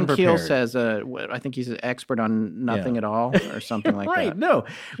totally John Keel unprepared. says, I think he's an expert on nothing at all or something like right. that. No,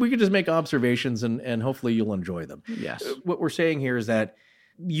 we could just make observations and hopefully you'll enjoy them. Yes. What we're saying here is that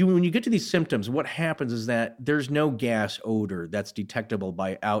when you get to these symptoms, what happens is that there's no gas odor that's detectable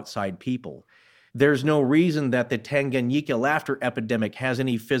by outside people. There's no reason that the Tanganyika laughter epidemic has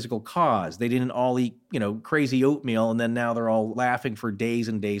any physical cause. They didn't all eat, crazy oatmeal, and then now they're all laughing for days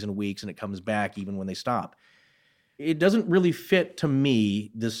and days and weeks, and it comes back even when they stop. It doesn't really fit to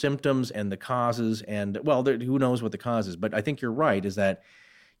me, the symptoms and the causes, and, who knows what the cause is. But I think you're right, is that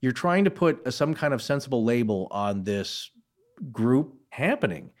you're trying to put some kind of sensible label on this group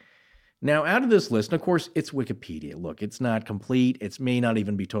happening. Now, out of this list, and of course, it's Wikipedia. Look, it's not complete. It may not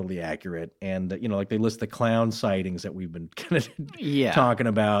even be totally accurate. And, like they list the clown sightings that we've been kind of talking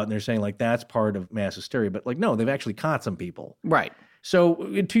about, and they're saying, like, that's part of mass hysteria. But, like, no, they've actually caught some people. Right.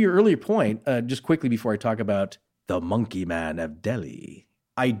 So, to your earlier point, just quickly before I talk about the Monkey Man of Delhi,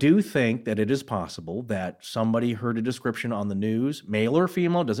 I do think that it is possible that somebody heard a description on the news, male or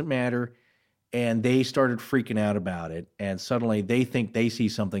female, doesn't matter, and they started freaking out about it, and suddenly they think they see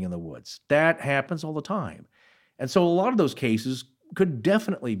something in the woods. That happens all the time. And so a lot of those cases could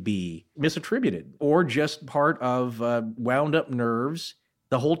definitely be misattributed or just part of wound up nerves.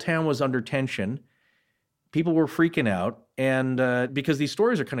 The whole town was under tension. People were freaking out, and because these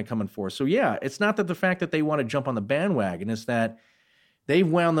stories are kind of coming forth. So yeah, it's not that the fact that they want to jump on the bandwagon, it's that they've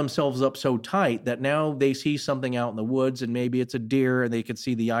wound themselves up so tight that now they see something out in the woods, and maybe it's a deer and they could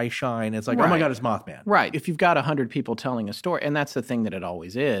see the eye shine. It's like, oh my God, it's Mothman. Right. If you've got 100 people telling a story, and that's the thing that it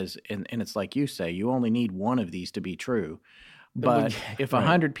always is, and it's like you say, you only need one of these to be true. But if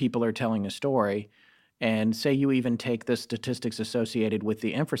 100 people are telling a story, and say you even take the statistics associated with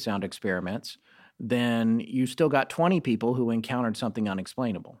the infrasound experiments, then you still got 20 people who encountered something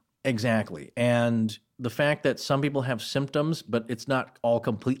unexplainable. Exactly. And the fact that some people have symptoms, but it's not all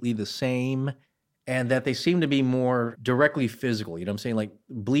completely the same, and that they seem to be more directly physical. You know what I'm saying? Like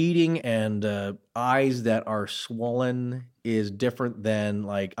bleeding and eyes that are swollen is different than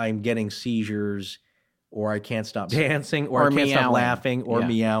like I'm getting seizures, or I can't stop dancing, or I can't stop laughing, or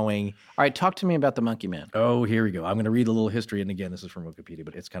meowing. All right, talk to me about the Monkey Man. Oh, here we go. I'm going to read a little history. And again, this is from Wikipedia,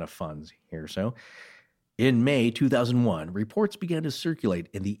 but it's kind of fun here. So in May 2001, reports began to circulate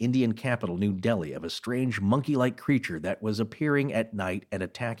in the Indian capital, New Delhi, of a strange monkey-like creature that was appearing at night and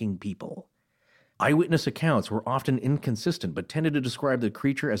attacking people. Eyewitness accounts were often inconsistent, but tended to describe the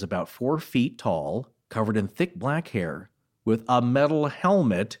creature as about 4 feet tall, covered in thick black hair, with a metal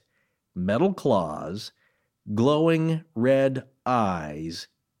helmet, metal claws, glowing red eyes,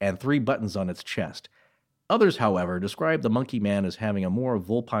 and 3 buttons on its chest. Others, however, describe the monkey man as having a more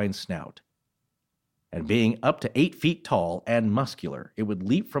vulpine snout. And being up to 8 feet tall and muscular, it would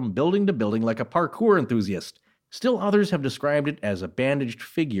leap from building to building like a parkour enthusiast. Still others have described it as a bandaged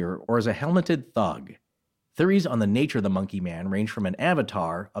figure or as a helmeted thug. Theories on the nature of the monkey man range from an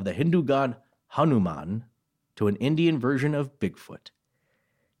avatar of the Hindu god Hanuman to an Indian version of Bigfoot.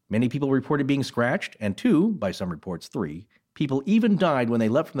 Many people reported being scratched, and 2, by some reports 3, people even died when they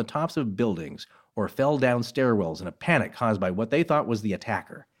leapt from the tops of buildings or fell down stairwells in a panic caused by what they thought was the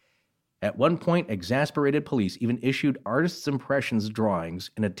attacker. At one point, exasperated police even issued artists' impressions drawings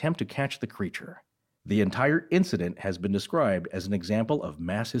in an attempt to catch the creature. The entire incident has been described as an example of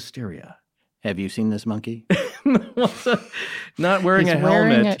mass hysteria. Have you seen this monkey? Not wearing a helmet.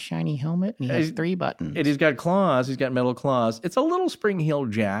 He's wearing a shiny helmet, and he has 3 buttons. And he's got claws. He's got metal claws. It's a little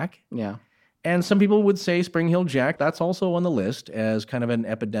Spring-Heeled Jack. Yeah. And some people would say Spring-Heeled Jack, that's also on the list as kind of an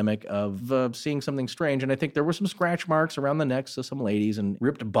epidemic of seeing something strange. And I think there were some scratch marks around the necks of some ladies and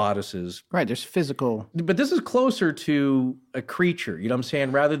ripped bodices. Right, there's physical. But this is closer to a creature, you know what I'm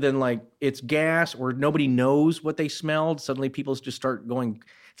saying? Rather than like it's gas or nobody knows what they smelled, suddenly people just start going.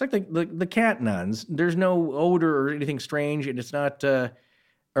 It's like the cat nuns. There's no odor or anything strange, and it's not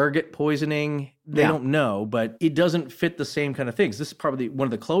ergot poisoning. They don't know, but it doesn't fit the same kind of things. This is probably one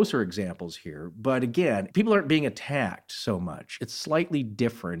of the closer examples here. But again, people aren't being attacked so much. It's slightly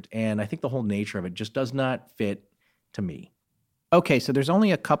different, and I think the whole nature of it just does not fit to me. Okay, so there's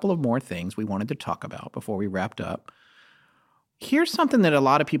only a couple of more things we wanted to talk about before we wrapped up. Here's something that a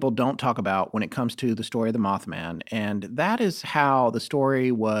lot of people don't talk about when it comes to the story of the Mothman, and that is how the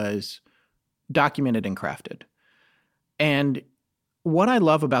story was documented and crafted. And what I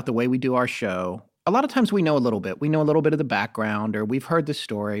love about the way we do our show, a lot of times we know a little bit. We know a little bit of the background, or we've heard the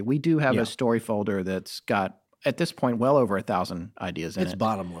story. We do have a story folder that's got, at this point, well over 1,000 ideas in it. It's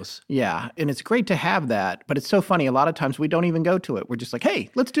bottomless. Yeah, and it's great to have that, but it's so funny. A lot of times we don't even go to it. We're just like, hey,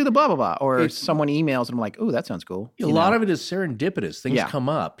 let's do the blah, blah, blah. Or someone emails and I'm like, oh, that sounds cool. A lot of it is serendipitous. Things come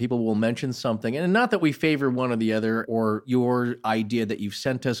up. People will mention something. And not that we favor one or the other or your idea that you've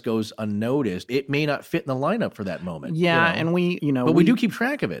sent us goes unnoticed. It may not fit in the lineup for that moment. Yeah, you know? and But we do keep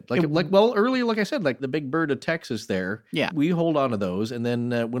track of it. Earlier, like I said, like the Big Bird of Texas there. Yeah. We hold on to those. And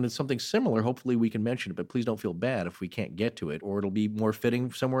then when it's something similar, hopefully we can mention it. But please don't feel bad if we can't get to it, or it'll be more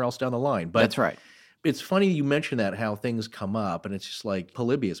fitting somewhere else down the line. But that's right. It's funny you mentioned that, how things come up, and it's just like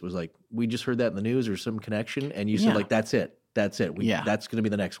Polybius was like, we just heard that in the news or some connection, and you said like, that's it. That's it. That's going to be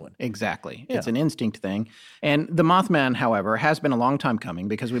the next one. Exactly. Yeah. It's an instinct thing. And the Mothman, however, has been a long time coming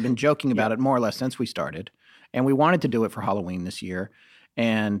because we've been joking about it more or less since we started, and we wanted to do it for Halloween this year.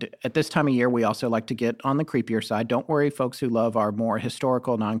 And at this time of year, we also like to get on the creepier side. Don't worry, folks who love our more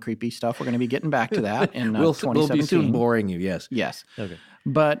historical, non-creepy stuff. We're going to be getting back to that in 2017. We'll be soon boring you, yes. Yes. Okay.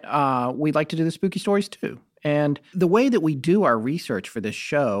 But we'd like to do the spooky stories too. And the way that we do our research for this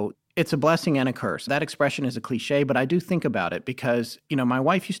show, it's a blessing and a curse. That expression is a cliche, but I do think about it because, you know, my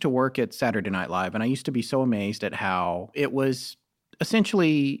wife used to work at Saturday Night Live, and I used to be so amazed at how it was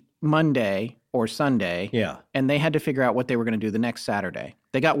essentially Monday or Sunday. Yeah. And they had to figure out what they were going to do the next Saturday.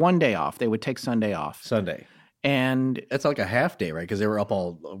 They got one day off. They would take Sunday off. Sunday. And it's like a half day, right? Because they were up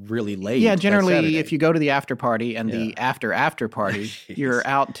all really late. Yeah, generally, if you go to the after party and the after party, you're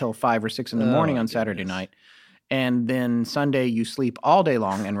out till 5 or 6 in the morning on Saturday night. And then Sunday, you sleep all day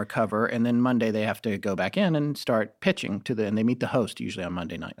long and recover. And then Monday, they have to go back in and start pitching and they meet the host usually on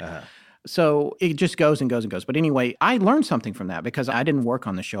Monday night. Uh-huh. So it just goes and goes and goes. But anyway, I learned something from that because I didn't work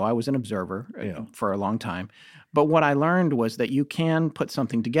on the show. I was an observer for a long time. But what I learned was that you can put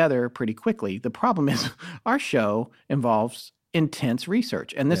something together pretty quickly. The problem is our show involves intense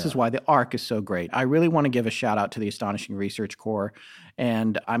research. And this is why the ARC is so great. I really want to give a shout out to the Astonishing Research Corps.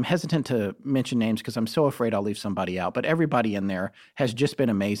 And I'm hesitant to mention names because I'm so afraid I'll leave somebody out. But everybody in there has just been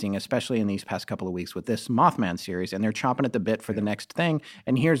amazing, especially in these past couple of weeks with this Mothman series. And they're chomping at the bit for the next thing.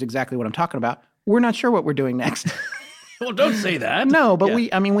 And here's exactly what I'm talking about. We're not sure what we're doing next. Well, don't say that. No, but we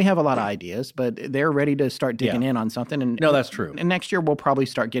have a lot of ideas, but they're ready to start digging in on something. And no, that's true. And next year we'll probably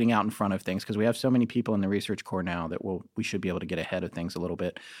start getting out in front of things because we have so many people in the Research Corps now that we should be able to get ahead of things a little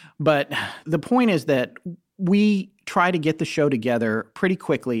bit. But the point is that we try to get the show together pretty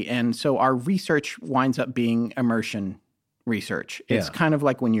quickly, and so our research winds up being immersion research. It's kind of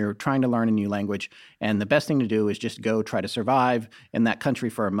like when you're trying to learn a new language, and the best thing to do is just go try to survive in that country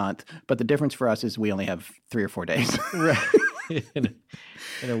for a month. But the difference for us is we only have 3 or 4 days. Right. in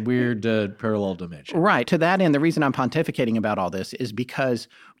a weird parallel dimension. Right. To that end, the reason I'm pontificating about all this is because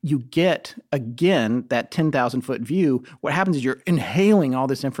you get, again, that 10,000-foot view. What happens is you're inhaling all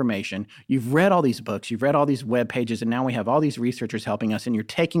this information. You've read all these books. You've read all these web pages. And now we have all these researchers helping us, and you're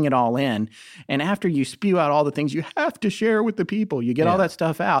taking it all in. And after you spew out all the things you have to share with the people, you get all that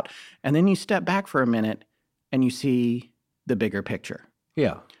stuff out. And then you step back for a minute, and you see the bigger picture.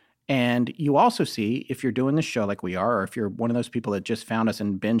 Yeah. And you also see, if you're doing this show like we are, or if you're one of those people that just found us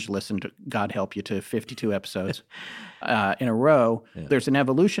and binge listened, God help you, to 52 episodes in a row, there's an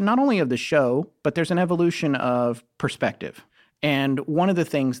evolution not only of the show, but there's an evolution of perspective. And one of the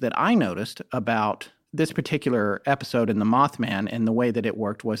things that I noticed about this particular episode in The Mothman and the way that it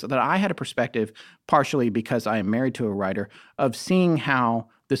worked was that I had a perspective, partially because I am married to a writer, of seeing how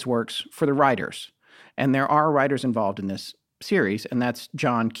this works for the writers. And there are writers involved in this series, and that's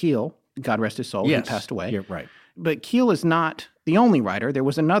John Keel, God rest his soul, who passed away. Yeah, right. But Keel is not the only writer. There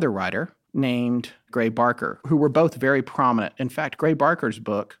was another writer named Gray Barker, who were both very prominent. In fact, Gray Barker's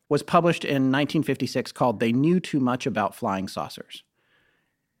book was published in 1956 called They Knew Too Much About Flying Saucers.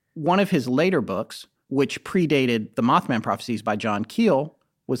 One of his later books, which predated the Mothman Prophecies by John Keel,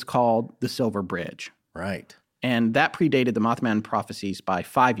 was called The Silver Bridge. Right. And that predated the Mothman Prophecies by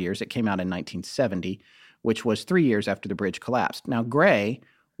 5 years. It came out in 1970. Which was 3 years after the bridge collapsed. Now, Gray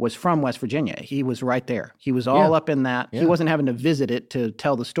was from West Virginia. He was right there. He was all up in that. Yeah. He wasn't having to visit it to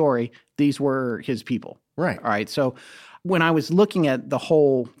tell the story. These were his people. Right. All right. So when I was looking at the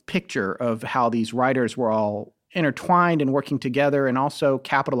whole picture of how these writers were all intertwined and working together and also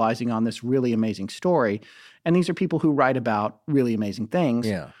capitalizing on this really amazing story, and these are people who write about really amazing things.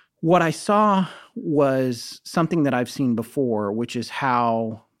 Yeah. What I saw was something that I've seen before, which is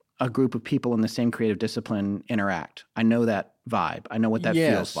how a group of people in the same creative discipline interact. I know that vibe. I know what that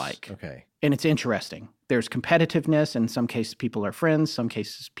feels like. Okay. And it's interesting. There's competitiveness. In some cases, people are friends. Some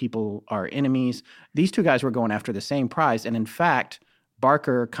cases, people are enemies. These two guys were going after the same prize. And in fact,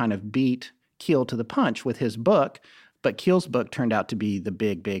 Barker kind of beat Keel to the punch with his book, but Keel's book turned out to be the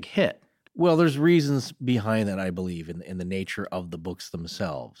big, big hit. Well, there's reasons behind that, I believe, in the nature of the books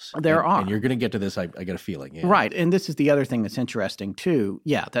themselves. There are. And you're going to get to this, I get a feeling. Yeah. Right. And this is the other thing that's interesting, too.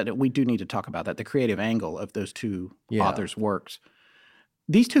 Yeah, that we do need to talk about that, the creative angle of those two authors' works.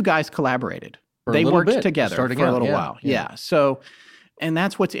 These two guys collaborated. They worked together for a little while. Yeah. So, and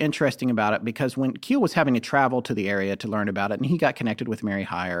that's what's interesting about it, because when Keel was having to travel to the area to learn about it, and he got connected with Mary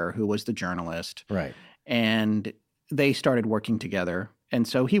Hyre, who was the journalist. Right. And they started working together. And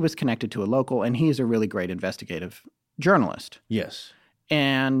so he was connected to a local, and he is a really great investigative journalist. Yes.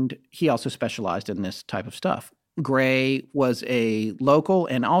 And he also specialized in this type of stuff. Gray was a local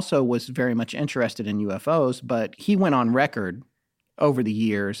and also was very much interested in UFOs, but he went on record over the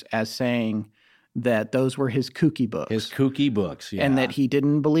years as saying that those were his kooky books. His kooky books, yeah. And that he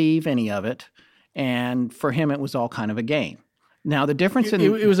didn't believe any of it. And for him, it was all kind of a game. Now, the difference in... It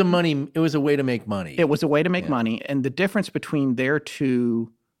was a way to make money. It was a way to make money. And the difference between their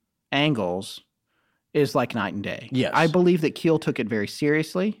two angles is like night and day. Yes. I believe that Keel took it very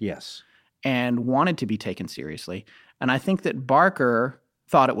seriously. Yes. And wanted to be taken seriously. And I think that Barker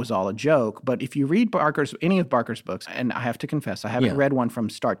thought it was all a joke. But if you read any of Barker's books, and I have to confess, I haven't read one from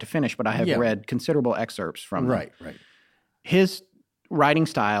start to finish, but I have read considerable excerpts from them. Right. His writing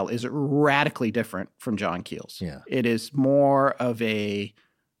style is radically different from John Keel's. Yeah. It is more of a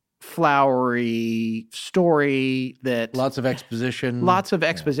flowery story that... Lots of exposition.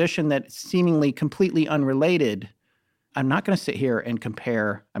 That seemingly completely unrelated. I'm not going to sit here and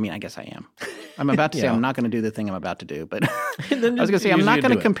compare... I mean, I guess I am. I'm about to say I'm not going to do the thing I'm about to do, but I was going to say I'm not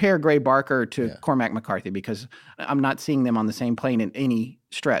going to compare Gray Barker to Cormac McCarthy, because I'm not seeing them on the same plane in any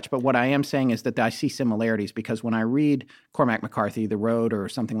stretch. But what I am saying is that I see similarities, because when I read Cormac McCarthy, The Road or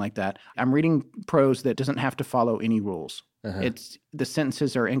something like that, I'm reading prose that doesn't have to follow any rules. It's the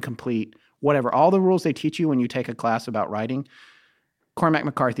sentences are incomplete, whatever. All the rules they teach you when you take a class about writing, Cormac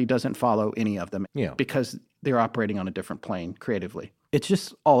McCarthy doesn't follow any of them because they're operating on a different plane creatively. It's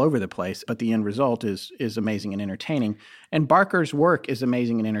just all over the place, but the end result is amazing and entertaining. And Barker's work is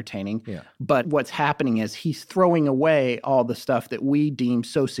amazing and entertaining. Yeah. But what's happening is he's throwing away all the stuff that we deem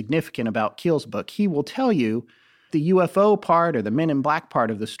so significant about Keel's book. He will tell you the UFO part or the Men in Black part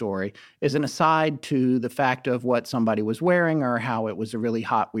of the story is an aside to the fact of what somebody was wearing or how it was a really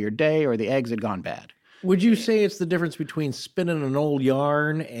hot, weird day or the eggs had gone bad. Would you say it's the difference between spinning an old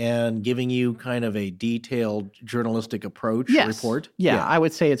yarn and giving you kind of a detailed journalistic approach report? Yeah, I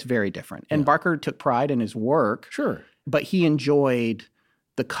would say it's very different. And Barker took pride in his work. Sure. But he enjoyed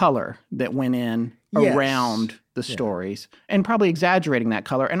the color that went in around the stories and probably exaggerating that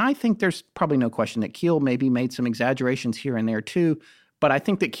color. And I think there's probably no question that Keel maybe made some exaggerations here and there too. But I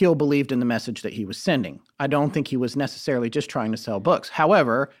think that Keel believed in the message that he was sending. I don't think he was necessarily just trying to sell books.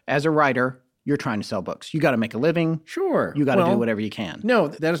 However, as a writer, you're trying to sell books. You got to make a living. Sure. You got to do whatever you can. No,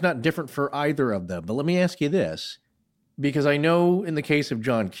 that is not different for either of them. But let me ask you this, because I know in the case of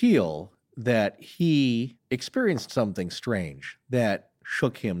John Keel that he experienced something strange that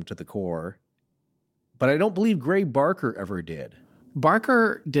shook him to the core. But I don't believe Gray Barker ever did.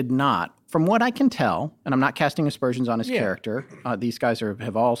 Barker did not. From what I can tell, and I'm not casting aspersions on his character, these guys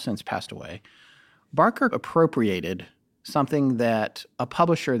have all since passed away. Barker appropriated something that a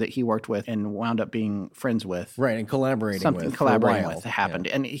publisher that he worked with and wound up being friends with. Right, and collaborating with happened.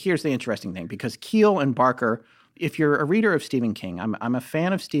 Yeah. And here's the interesting thing, because Keel and Barker, if you're a reader of Stephen King, I'm a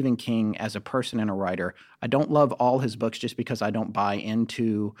fan of Stephen King as a person and a writer. I don't love all his books just because I don't buy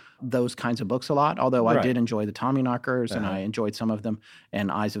into those kinds of books a lot, although I did enjoy the Tommyknockers and I enjoyed some of them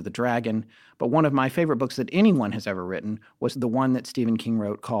and Eyes of the Dragon. But one of my favorite books that anyone has ever written was the one that Stephen King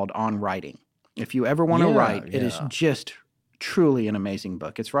wrote called On Writing. If you ever want to write, it is just truly an amazing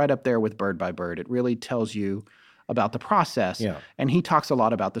book. It's right up there with Bird by Bird. It really tells you about the process. Yeah. And he talks a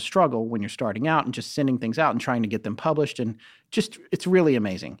lot about the struggle when you're starting out and just sending things out and trying to get them published. And just, it's really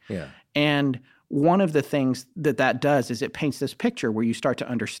amazing. Yeah. And one of the things that does is it paints this picture where you start to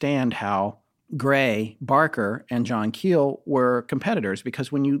understand how Gray, Barker, and John Keel were competitors,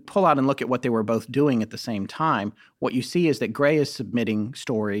 because when you pull out and look at what they were both doing at the same time, what you see is that Gray is submitting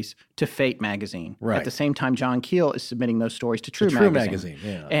stories to Fate magazine. Right. At the same time, John Keel is submitting those stories to True magazine.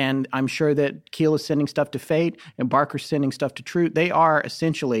 Yeah. And I'm sure that Keel is sending stuff to Fate and Barker's sending stuff to True. They are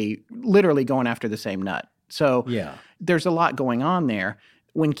essentially literally going after the same nut. So there's a lot going on there.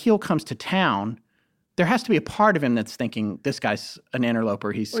 When Keel comes to town, there has to be a part of him that's thinking, this guy's an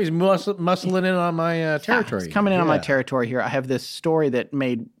interloper. He's muscling in on my territory. He's coming in on my territory here. I have this story that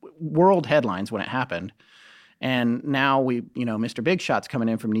made world headlines when it happened. And now Mr. Big Shot's coming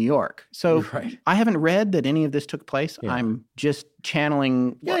in from New York. So I haven't read that any of this took place. Yeah. I'm just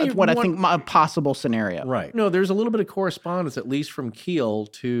channeling what I think a possible scenario. Right. No, there's a little bit of correspondence, at least from Keel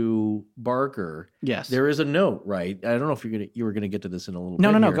to Barker. Yes. There is a note, right? I don't know if you were going to get to this in a little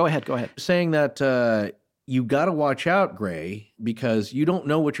bit. No. Go ahead. Saying that you got to watch out, Gray, because you don't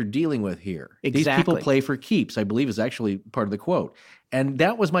know what you're dealing with here. Exactly. These people play for keeps, I believe is actually part of the quote. And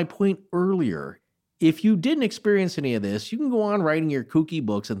that was my point earlier. If you didn't experience any of this, you can go on writing your kooky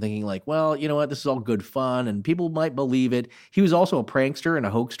books and thinking like, well, you know what, this is all good fun and people might believe it. He was also a prankster and a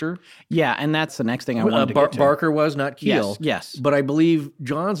hoaxer. Yeah, and that's the next thing I wanted to get to. Barker was, not Keel. Yes. But I believe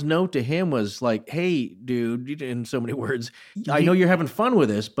John's note to him was like, hey, dude, in so many words, I know you're having fun with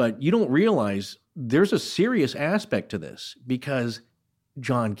this, but you don't realize there's a serious aspect to this, because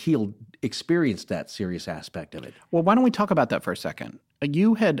John Keel experienced that serious aspect of it. Well, why don't we talk about that for a second?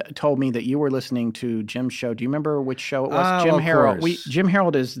 You had told me that you were listening to Jim's show. Do you remember which show it was? Jim Harold. Jim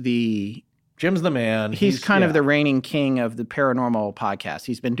Harold is Jim's the man. He's kind of the reigning king of the paranormal podcast.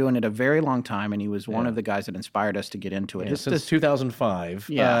 He's been doing it a very long time, and he was one of the guys that inspired us to get into it. Since 2005.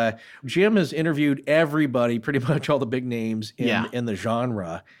 Yeah. Jim has interviewed everybody, pretty much all the big names in the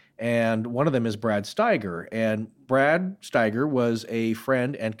genre. And one of them is Brad Steiger. And Brad Steiger was a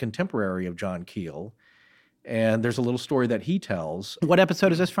friend and contemporary of John Keel. And there's a little story that he tells. What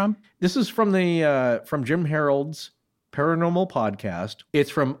episode is this from? This is from from Jim Harold's Paranormal Podcast.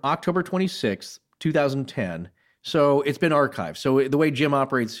 It's from October 26th, 2010. So it's been archived. So the way Jim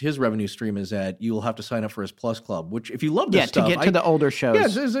operates his revenue stream is that you'll have to sign up for his Plus Club, which if you love this stuff. To get to the older shows.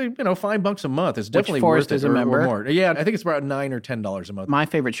 Yeah, it's $5 a month. It's definitely worth it. Or more. Yeah, I think it's about $9 or $10 a month. My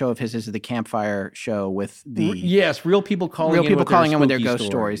favorite show of his is the Campfire Show with the... real people calling in with their ghost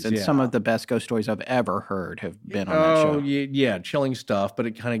stories. And some of the best ghost stories I've ever heard have been on that show. Yeah, chilling stuff, but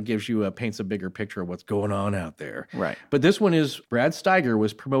it kind of gives you paints a bigger picture of what's going on out there. Right. But this one is Brad Steiger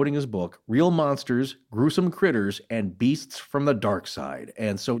was promoting his book, Real Monsters, Gruesome Critters, and Beasts from the Dark Side.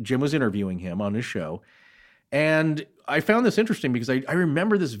 And so Jim was interviewing him on his show. And I found this interesting because I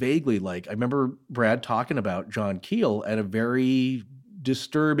remember this vaguely. Like, I remember Brad talking about John Keel at a very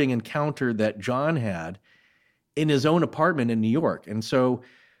disturbing encounter that John had in his own apartment in New York. And so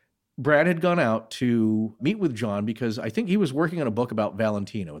Brad had gone out to meet with John because I think he was working on a book about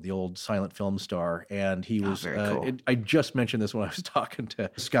Valentino, the old silent film star. And he was, very cool. I just mentioned this when I was talking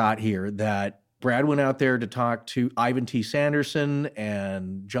to Scott here, that Brad went out there to talk to Ivan T. Sanderson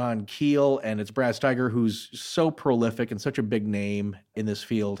and John Keel, and it's Brad Steiger, who's so prolific and such a big name in this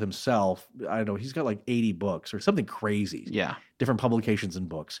field himself. I don't know, he's got like 80 books or something crazy. Yeah. Different publications and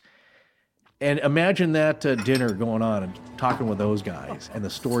books. And imagine that dinner going on and talking with those guys and the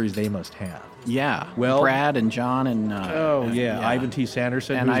stories they must have. Yeah. Well, Brad and John and Ivan T.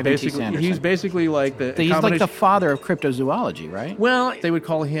 Sanderson. And Ivan T. Sanderson. He's basically like he's like the father of cryptozoology, right? Well, they would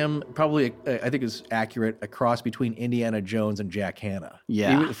call him probably, I think it's accurate, a cross between Indiana Jones and Jack Hanna.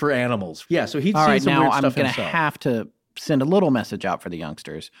 Yeah. For animals. Yeah, so he'd All seen right, some now weird I'm stuff going to himself. have to send a little message out for the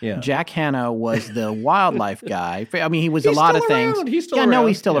youngsters. Yeah. Jack Hanna was the wildlife guy. I mean, he was He's a lot still of things. around. He's still yeah, no, around.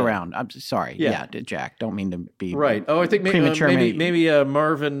 he's still Yeah. around. I'm sorry. Yeah. Jack. Don't mean to be Right. Oh, I think premature. maybe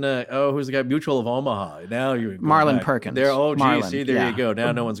Marvin. Who's the guy? Mutual of Omaha. Now you're going Marlon back. Perkins. There. Oh, geez. Marlon, See, there yeah. you go.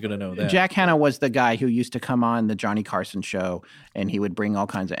 Now no one's going to know that. Jack Hanna was the guy who used to come on the Johnny Carson show, and he would bring all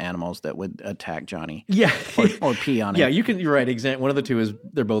kinds of animals that would attack Johnny. Yeah. or pee on him. Yeah, you're right. Exactly. One of the two is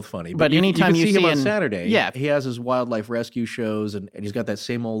they're both funny. But you anytime can you see him see on in- Saturday. Yeah. he has his wildlife rescue shows, and he's got that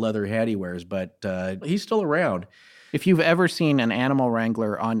same old leather hat he wears. But he's still around. If you've ever seen an animal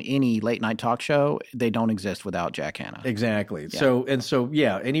wrangler on any late night talk show, they don't exist without Jack Hanna. Exactly. So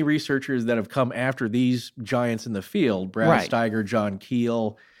any researchers that have come after these giants in the field, Brad Right. Steiger, John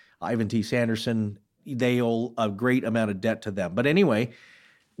Keel, Ivan T. Sanderson, they owe a great amount of debt to them. But anyway,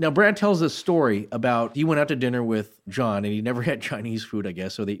 now Brad tells this story about he went out to dinner with John and he never had Chinese food, I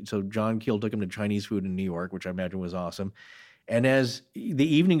guess. So John Keel took him to Chinese food in New York, which I imagine was awesome. And as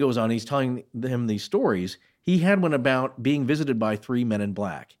the evening goes on, he's telling him these stories. He had one about being visited by 3 men in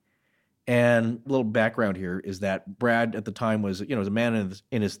black. And a little background here is that Brad at the time was a man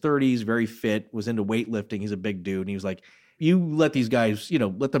in his 30s, very fit, was into weightlifting. He's a big dude. And he was like, you let these guys,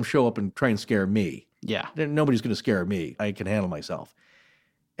 let them show up and try and scare me. Yeah. Nobody's going to scare me. I can handle myself.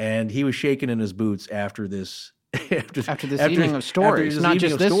 And he was shaking in his boots after this. After this evening of stories. Not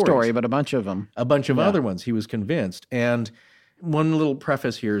just this story, but a bunch of them. A bunch of other ones. He was convinced. And one little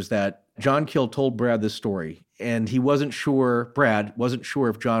preface here is that John Keel told Brad this story, and Brad wasn't sure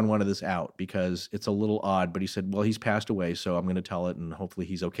if John wanted this out because it's a little odd, but he said, well, he's passed away, so I'm going to tell it, and hopefully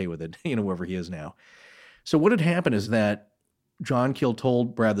he's okay with it, wherever he is now. So what had happened is that John Keel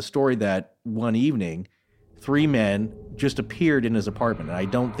told Brad the story that one evening, 3 men just appeared in his apartment. And I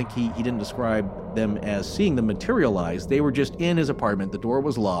don't think he didn't describe them as seeing them materialize. They were just in his apartment. The door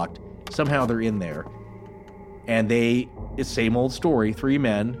was locked. Somehow they're in there. And it's same old story. 3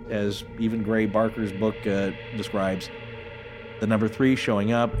 men, as even Gray Barker's book describes, the number 3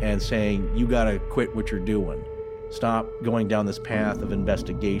 showing up and saying, you got to quit what you're doing. Stop going down this path of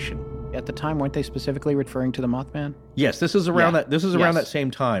investigation. At the time, weren't they specifically referring to the Mothman? Yes, this is around that same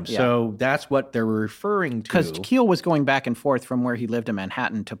time. Yeah. So that's what they're referring to. Because Keel was going back and forth from where he lived in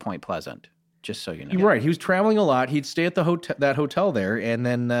Manhattan to Point Pleasant, just so you know. Right. He was traveling a lot. He'd stay at the hotel there, and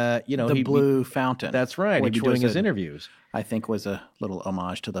then the Blue Fountain. That's right. He'd be doing his interviews. I think was a little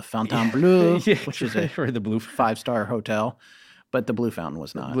homage to the Fountain Bleu, Yeah, which is a the Blue 5-star hotel, but the Blue Fountain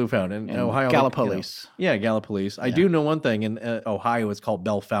was not. Blue Fountain in And Ohio. Gallipolis. Yeah, Gallipolis. I do know one thing. In Ohio, it's called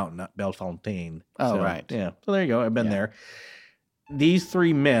Belle Fountain, not Bellefontaine. Oh, So, right. Yeah. So there you go. I've been there. These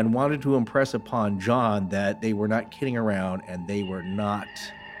 3 men wanted to impress upon John that they were not kidding around and they were not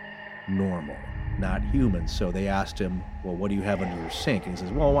normal, not human. So they asked him, well, what do you have under your sink? And he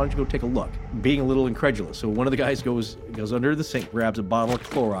says, well, why don't you go take a look? Being a little incredulous. So one of the guys goes under the sink, grabs a bottle of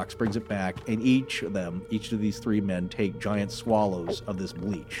Clorox, brings it back, and each of these 3 men take giant swallows of this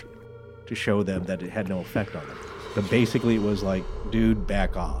bleach to show them that it had no effect on them. But basically it was like, dude,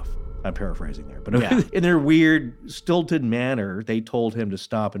 back off. I'm paraphrasing there. But Yeah. in their weird, stilted manner, they told him to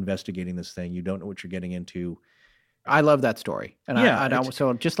stop investigating this thing. You don't know what you're getting into. I love that story. And Yeah,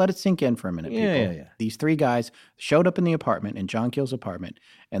 so just let it sink in for a minute, Yeah, people. yeah. These 3 guys showed up in the apartment, in John Keel's apartment,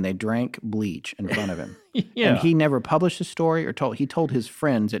 and they drank bleach in front of him. Yeah. And he never published the story he told his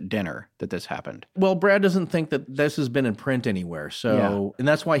friends at dinner that this happened. Well, Brad doesn't think that this has been in print anywhere. So, and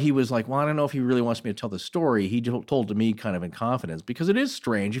that's why he was like, well, I don't know if he really wants me to tell the story. He told to me kind of in confidence because it is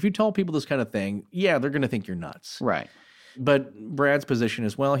strange. If you tell people this kind of thing, yeah, they're going to think you're nuts. Right. But Brad's position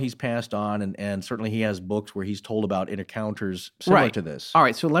is, well, he's passed on, and certainly he has books where he's told about encounters similar to this. All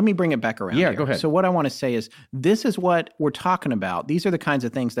right, so let me bring it back around. Yeah, here. go ahead. So what I want to say is this is what we're talking about. These are the kinds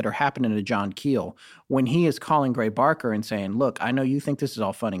of things that are happening to John Keel when he is calling Gray Barker and saying, look, I know you think this is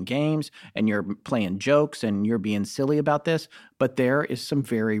all fun and games and you're playing jokes and you're being silly about this, but there is some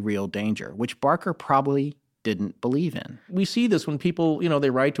very real danger, which Barker probably didn't believe in. We see this when people, they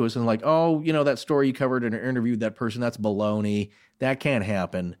write to us and like, oh, that story you covered in an interview, that person, that's baloney. That can't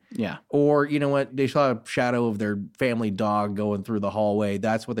happen. Yeah. Or, you know what, they saw a shadow of their family dog going through the hallway.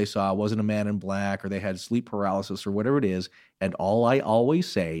 That's what they saw. It wasn't a man in black, or they had sleep paralysis or whatever it is. And all I always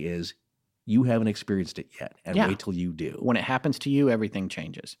say is, you haven't experienced it yet, and wait till you do. When it happens to you, everything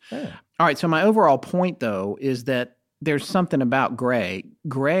changes. Yeah. All right, so my overall point, though, is that there's something about Gray.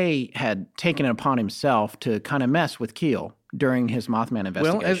 Gray had taken it upon himself to kind of mess with Keel during his Mothman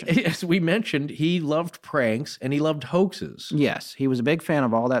investigation. Well, as we mentioned, he loved pranks and he loved hoaxes. Yes, he was a big fan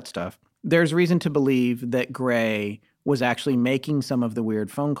of all that stuff. There's reason to believe that Gray was actually making some of the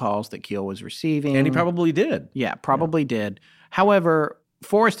weird phone calls that Keel was receiving. And he probably did. Yeah, probably did. However,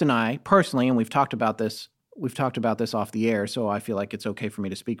 Forrest and I, personally, and we've talked about this off the air, so I feel like it's okay for me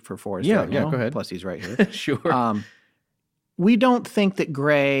to speak for Forrest right now. Go ahead. Plus, he's right here. Sure. We don't think that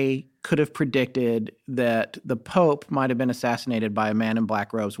Gray could have predicted that the Pope might have been assassinated by a man in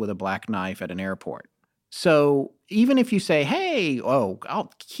black robes with a black knife at an airport. So even if you say, hey,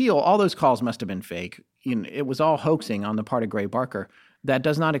 Keel, all those calls must have been fake, it was all hoaxing on the part of Gray Barker, that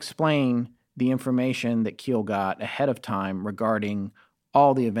does not explain the information that Keel got ahead of time regarding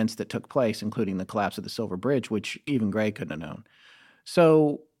all the events that took place, including the collapse of the Silver Bridge, which even Gray couldn't have known.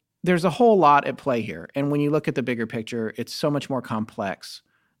 So there's a whole lot at play here. And when you look at the bigger picture, it's so much more complex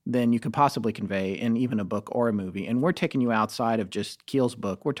than you could possibly convey in even a book or a movie. And we're taking you outside of just Keel's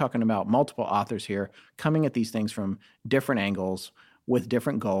book. We're talking about multiple authors here coming at these things from different angles with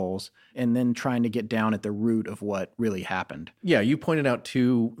different goals and then trying to get down at the root of what really happened. Yeah, you pointed out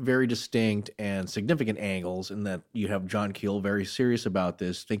two very distinct and significant angles in that you have John Keel very serious about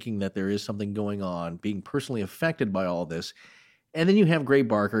this, thinking that there is something going on, being personally affected by all this. And then you have Gray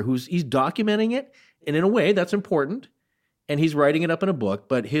Barker, he's documenting it, and in a way that's important, and he's writing it up in a book,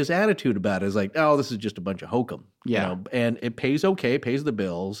 but his attitude about it is like, oh, this is just a bunch of hokum. Yeah. And it pays the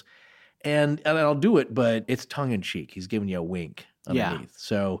bills, and I'll do it, but it's tongue-in-cheek. He's giving you a wink underneath. Yeah.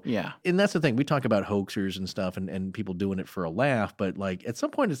 So, yeah. And that's the thing. We talk about hoaxers and stuff and people doing it for a laugh, but like at some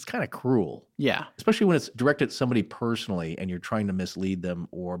point it's kind of cruel. Yeah. Especially when it's directed at somebody personally and you're trying to mislead them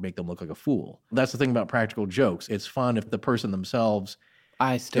or make them look like a fool. That's the thing about practical jokes. It's fun if the person themselves...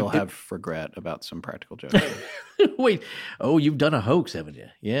 I still have regret about some practical jokes. Wait, you've done a hoax, haven't you?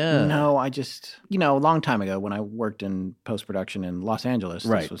 Yeah. No, I just, a long time ago when I worked in post-production in Los Angeles,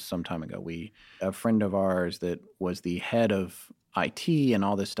 right. This was some time ago, a friend of ours that was the head of IT and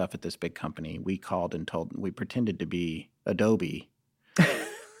all this stuff at this big company, we called and we pretended to be Adobe.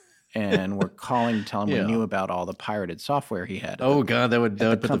 And we're calling to tell him we knew about all the pirated software he had. God, that would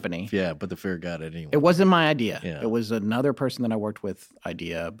put the company. But the fear got it anyway. It wasn't my idea. Yeah. It was another person that I worked with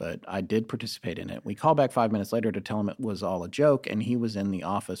idea, but I did participate in it. We called back 5 minutes later to tell him it was all a joke, and he was in the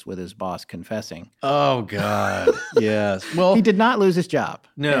office with his boss confessing. Oh God, yes. Well, he did not lose his job.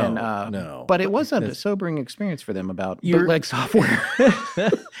 No, no. But it was a sobering experience for them about bootleg software.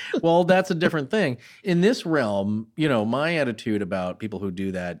 Well, that's a different thing. In this realm, my attitude about people who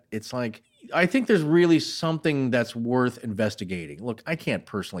do that, it's like, I think there's really something that's worth investigating. Look, I can't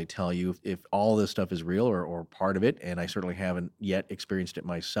personally tell you if all this stuff is real or part of it, and I certainly haven't yet experienced it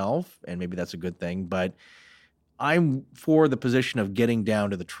myself, and maybe that's a good thing, but I'm for the position of getting down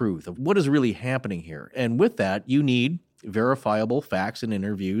to the truth of what is really happening here. And with that, you need verifiable facts and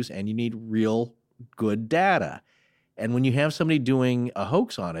interviews, and you need real good data. And when you have somebody doing a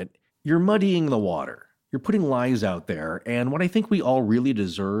hoax on it, you're muddying the water. You're putting lies out there, and what I think we all really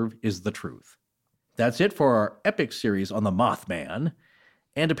deserve is the truth. That's it for our epic series on the Mothman.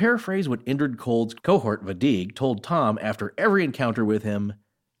 And to paraphrase what Indrid Cold's cohort Vadig told Tom after every encounter with him,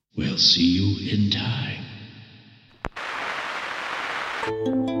 "We'll see you in time."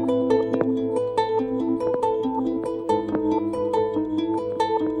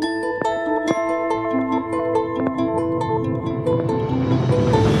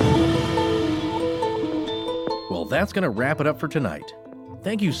 That's going to wrap it up for tonight.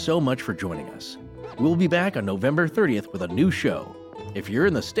 Thank you so much for joining us. We'll be back on November 30th with a new show. If you're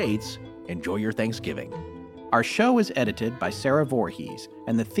in the States, enjoy your Thanksgiving. Our show is edited by Sarah Voorhees,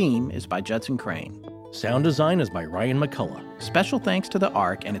 and the theme is by Judson Crane. Sound design is by Ryan McCullough. Special thanks to the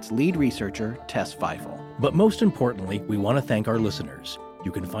ARC and its lead researcher, Tess Feifel. But most importantly, we want to thank our listeners.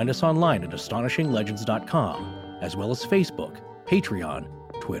 You can find us online at astonishinglegends.com, as well as Facebook, Patreon,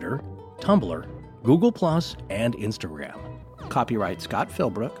 Twitter, Tumblr, Google+, and Instagram. Copyright Scott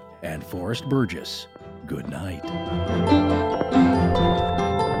Philbrook and Forrest Burgess. Good night.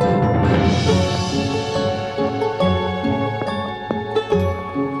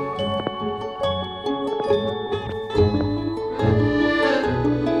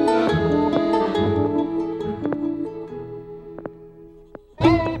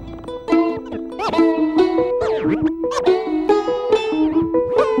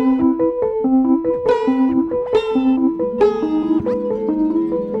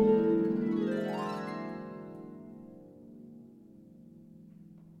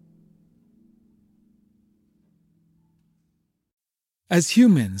 As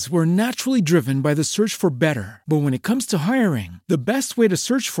humans, we're naturally driven by the search for better. But when it comes to hiring, the best way to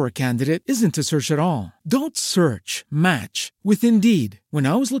search for a candidate isn't to search at all. Don't search, match with Indeed. When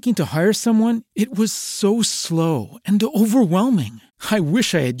I was looking to hire someone, it was so slow and overwhelming. I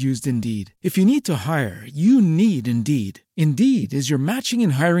wish I had used Indeed. If you need to hire, you need Indeed. Indeed is your matching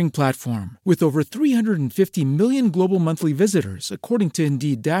and hiring platform with over 350 million global monthly visitors, according to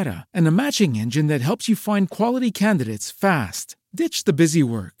Indeed data, and a matching engine that helps you find quality candidates fast. Ditch the busy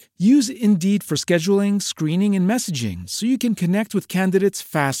work. Use Indeed for scheduling, screening, and messaging so you can connect with candidates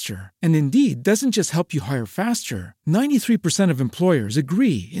faster. And Indeed doesn't just help you hire faster. 93% of employers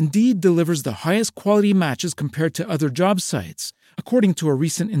agree Indeed delivers the highest quality matches compared to other job sites, according to a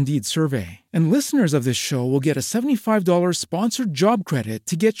recent Indeed survey. And listeners of this show will get a $75 sponsored job credit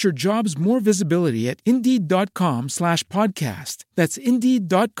to get your jobs more visibility at Indeed.com/podcast. That's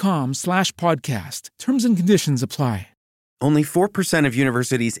Indeed.com/podcast. Terms and conditions apply. Only 4% of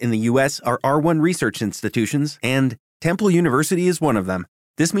universities in the U.S. are R1 research institutions, and Temple University is one of them.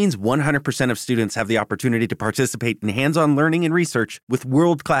 This means 100% of students have the opportunity to participate in hands-on learning and research with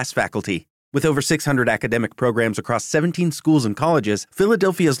world-class faculty. With over 600 academic programs across 17 schools and colleges,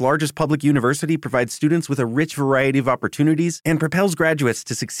 Philadelphia's largest public university provides students with a rich variety of opportunities and propels graduates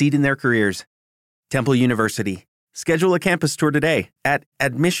to succeed in their careers. Temple University. Schedule a campus tour today at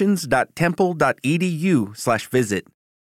admissions.temple.edu/visit.